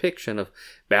fictionalized depiction of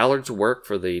Ballard's work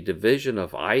for the division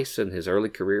of ICE in his early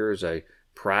career as a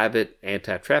private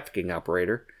anti-trafficking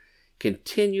operator,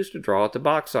 continues to draw at the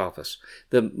box office.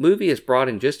 The movie has brought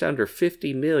in just under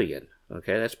 $50 million.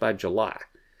 Okay, that's by July.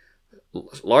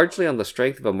 Largely on the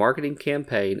strength of a marketing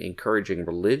campaign encouraging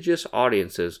religious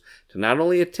audiences to not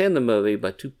only attend the movie,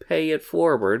 but to pay it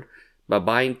forward by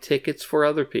buying tickets for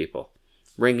other people,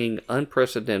 bringing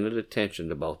unprecedented attention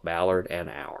to both Ballard and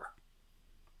Hour.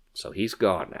 So he's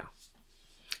gone now.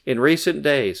 In recent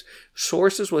days,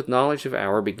 sources with knowledge of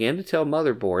Hour began to tell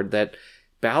Motherboard that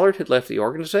Ballard had left the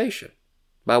organization.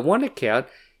 By one account,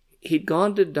 he'd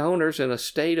gone to donors in a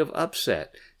state of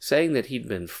upset, saying that he'd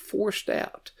been forced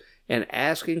out and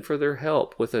asking for their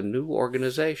help with a new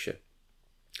organization.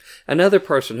 Another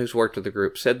person who's worked with the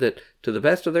group said that, to the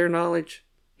best of their knowledge,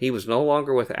 he was no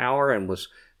longer with Hour and was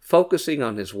focusing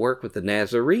on his work with the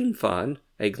Nazarene Fund,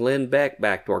 a Glenn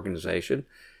Beck-backed organization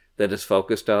that is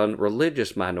focused on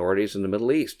religious minorities in the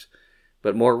Middle East,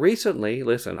 but more recently,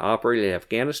 operated in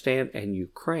Afghanistan and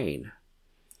Ukraine.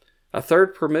 A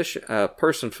third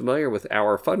person familiar with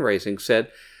Our fundraising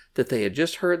said that they had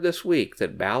just heard this week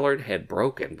that Ballard had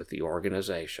broken with the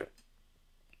organization.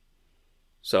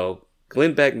 So,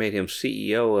 Glenn Beck made him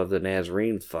CEO of the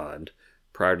Nazarene Fund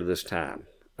prior to this time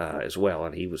as well,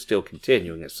 and he was still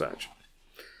continuing as such.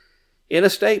 In a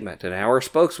statement, an Our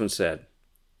spokesman said,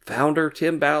 Founder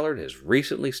Tim Ballard has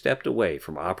recently stepped away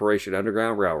from Operation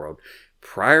Underground Railroad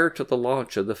prior to the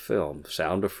launch of the film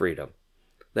Sound of Freedom.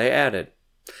 They added,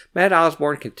 Matt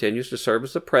Osborne continues to serve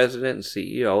as the president and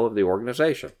CEO of the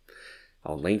organization.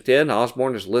 On LinkedIn,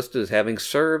 Osborne is listed as having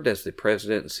served as the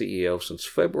president and CEO since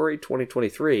February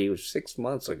 2023, which was 6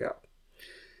 months ago.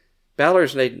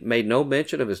 Ballard has made no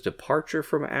mention of his departure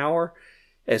from Hour,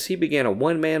 as he began a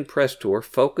one-man press tour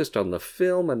focused on the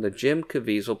film and the Jim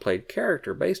Caviezel-played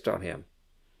character based on him.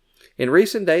 In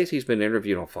recent days, he's been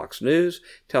interviewed on Fox News,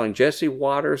 telling Jesse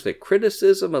Waters that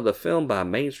criticism of the film by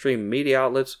mainstream media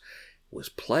outlets was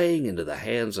playing into the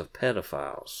hands of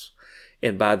pedophiles,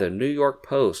 and by the New York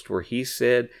Post, where he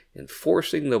said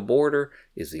enforcing the border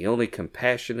is the only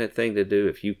compassionate thing to do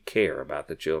if you care about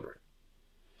the children.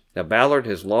 Now, Ballard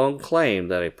has long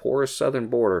claimed that a porous southern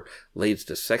border leads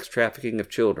to sex trafficking of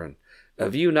children, a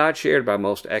view not shared by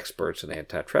most experts in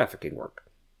anti-trafficking work.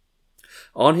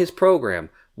 On his program,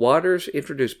 Waters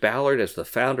introduced Ballard as the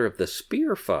founder of the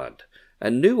Spear Fund, a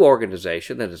new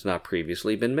organization that has not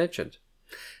previously been mentioned.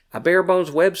 A bare-bones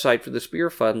website for the Spear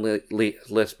Fund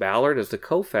lists Ballard as the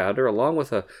co-founder, along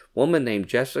with a woman named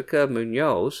Jessica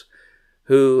Munoz,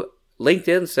 who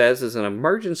LinkedIn says is an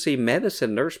emergency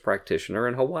medicine nurse practitioner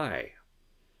in Hawaii.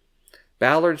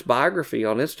 Ballard's biography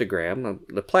on Instagram,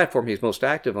 the platform he's most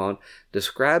active on,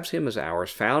 describes him as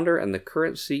Hour's founder and the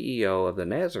current CEO of the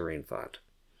Nazarene Fund.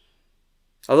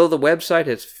 Although the website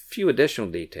has few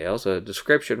additional details, a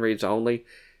description reads only,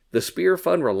 "The Spear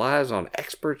Fund relies on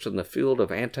experts in the field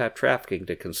of anti-trafficking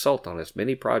to consult on its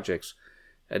many projects.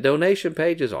 A donation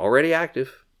page is already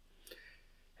active."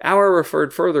 Hour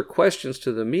referred further questions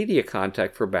to the media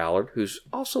contact for Ballard, who's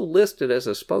also listed as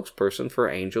a spokesperson for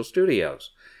Angel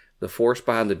Studios, the force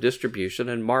behind the distribution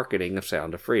and marketing of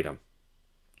Sound of Freedom.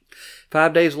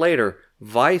 5 days later,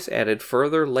 Vice added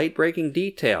further late-breaking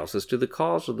details as to the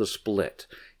cause of the split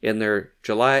in their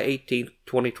July 18,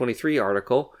 2023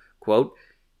 article, quote,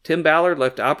 "Tim Ballard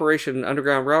left Operation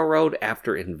Underground Railroad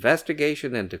after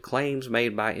investigation into claims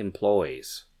made by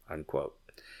employees," unquote.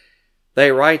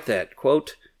 They write that,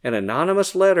 quote, "An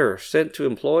anonymous letter sent to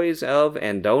employees of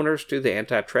and donors to the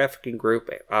anti-trafficking group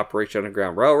Operation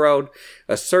Underground Railroad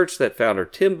asserts that founder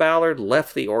Tim Ballard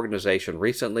left the organization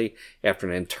recently after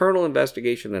an internal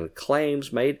investigation into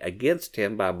claims made against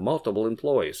him by multiple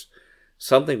employees,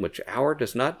 something which Hour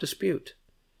does not dispute."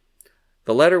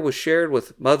 The letter was shared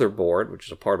with Motherboard, which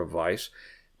is a part of Vice,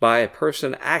 by a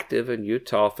person active in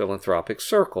Utah philanthropic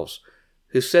circles,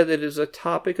 who said that it is a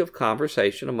topic of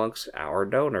conversation amongst our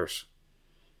donors.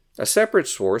 A separate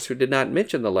source, who did not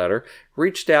mention the letter,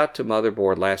 reached out to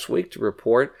Motherboard last week to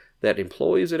report that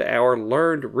employees at Hour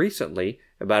learned recently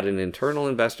about an internal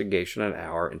investigation at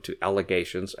Hour into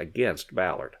allegations against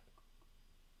Ballard.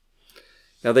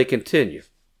 Now they continue.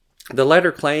 The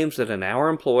letter claims that an Hour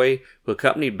employee who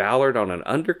accompanied Ballard on an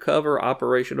undercover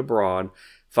operation abroad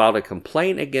filed a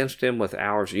complaint against him with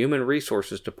Hour's Human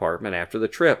Resources Department after the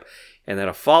trip, and that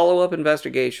a follow-up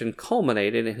investigation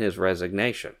culminated in his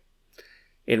resignation.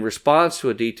 In response to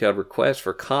a detailed request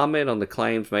for comment on the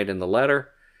claims made in the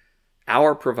letter,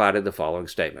 Hour provided the following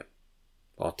statement.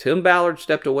 "While Tim Ballard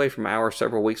stepped away from Hour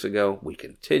several weeks ago, we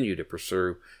continue to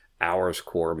pursue Hour's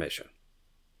core mission."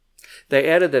 They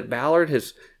added that Ballard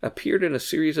has appeared in a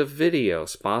series of videos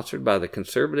sponsored by the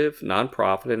conservative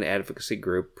nonprofit and advocacy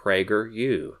group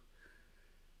PragerU.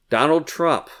 Donald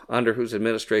Trump, under whose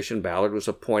administration Ballard was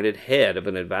appointed head of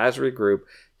an advisory group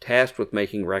tasked with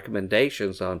making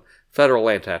recommendations on federal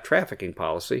anti-trafficking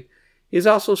policy, is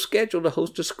also scheduled to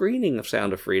host a screening of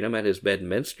Sound of Freedom at his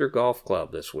Bedminster Golf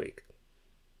Club this week.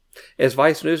 As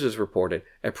Vice News has reported,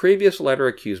 a previous letter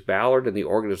accused Ballard and the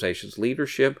organization's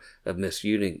leadership of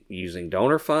misusing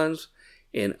donor funds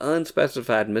and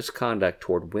unspecified misconduct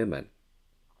toward women.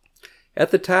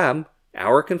 At the time,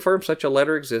 Hour confirmed such a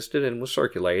letter existed and was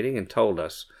circulating and told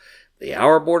us, "The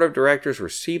Hour Board of Directors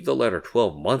received the letter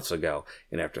 12 months ago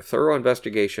and after thorough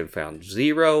investigation found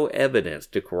zero evidence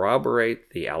to corroborate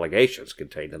the allegations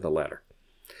contained in the letter."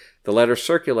 The letter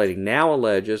circulating now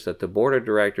alleges that the board of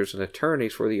directors and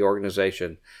attorneys for the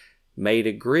organization made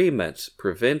agreements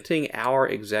preventing Hour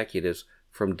executives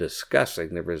from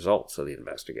discussing the results of the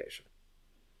investigation.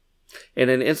 In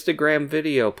an Instagram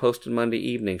video posted Monday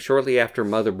evening, shortly after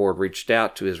Motherboard reached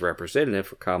out to his representative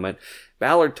for comment,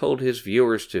 Ballard told his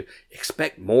viewers to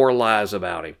expect more lies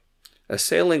about him,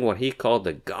 assailing what he called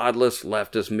the godless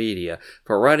leftist media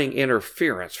for running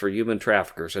interference for human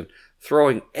traffickers and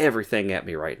throwing everything at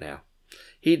me right now.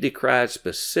 He decried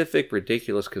specific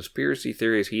ridiculous conspiracy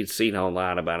theories he'd seen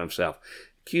online about himself,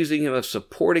 accusing him of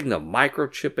supporting the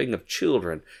microchipping of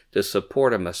children to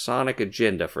support a Masonic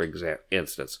agenda, for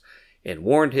instance, and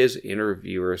warned his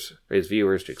viewers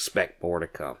to expect more to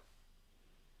come.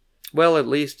 Well, at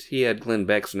least he had Glenn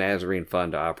Beck's Nazarene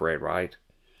Fund to operate, right?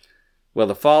 Well,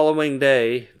 the following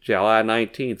day, July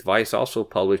 19th, Vice also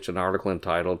published an article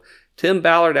entitled, Tim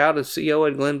Ballard Out as CEO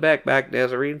and Glenn Beck Back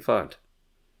Nazarene Fund.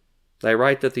 They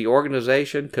write that the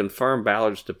organization confirmed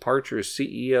Ballard's departure as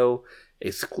CEO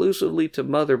exclusively to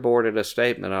Motherboard in a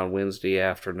statement on Wednesday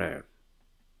afternoon.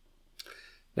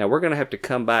 Now, we're going to have to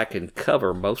come back and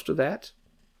cover most of that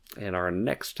in our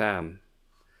next time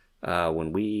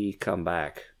when we come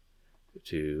back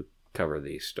to cover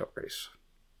these stories.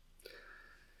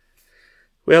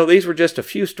 Well, these were just a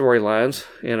few storylines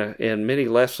in many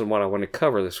less than what I want to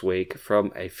cover this week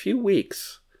from a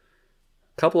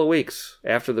couple of weeks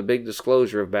after the big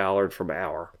disclosure of Ballard from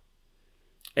Auer,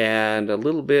 and a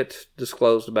little bit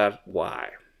disclosed about why.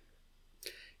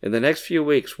 In the next few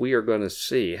weeks, we are going to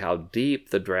see how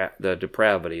deep the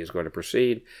depravity is going to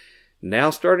proceed, now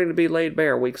starting to be laid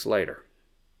bare weeks later.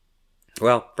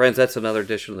 Well, friends, that's another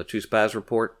edition of the Two Spies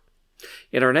Report.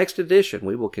 In our next edition,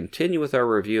 we will continue with our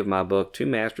review of my book, Two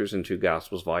Masters and Two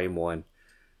Gospels, Volume 1,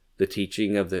 the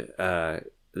teaching of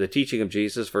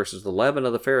Jesus versus the leaven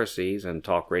of the Pharisees and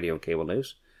talk radio and cable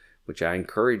news, which I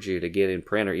encourage you to get in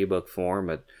print or ebook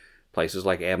form at places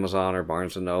like Amazon or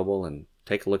Barnes & Noble and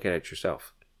take a look at it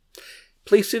yourself.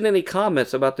 Please send any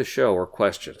comments about the show or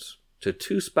questions to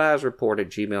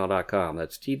twospiesreport@gmail.com.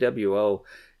 That's TWOSPIES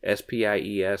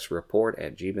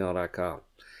report@gmail.com.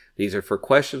 These are for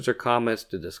questions or comments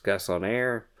to discuss on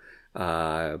air.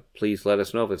 Please let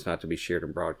us know if it's not to be shared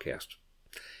and broadcast.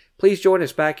 Please join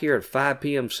us back here at 5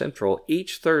 p.m. Central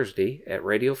each Thursday at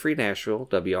Radio Free Nashville,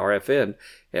 WRFN,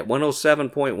 at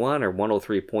 107.1 or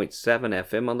 103.7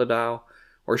 FM on the dial,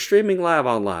 or streaming live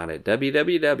online at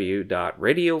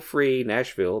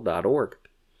www.radiofreenashville.org.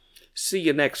 See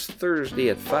you next Thursday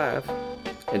at 5.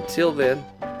 Until then,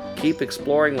 keep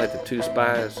exploring like the two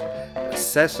spies,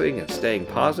 assessing and staying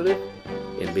positive,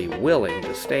 and be willing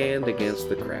to stand against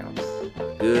the crowd.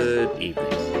 Good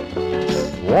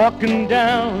evening. Walking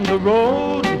down the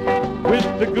road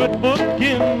with the good book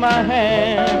in my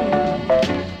hand,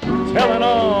 telling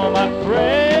all my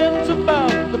friends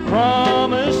about the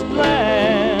promised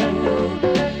land,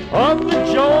 of the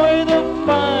joy they'll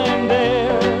find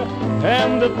there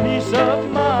and the peace of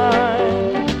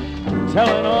mind,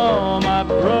 telling all my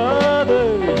brothers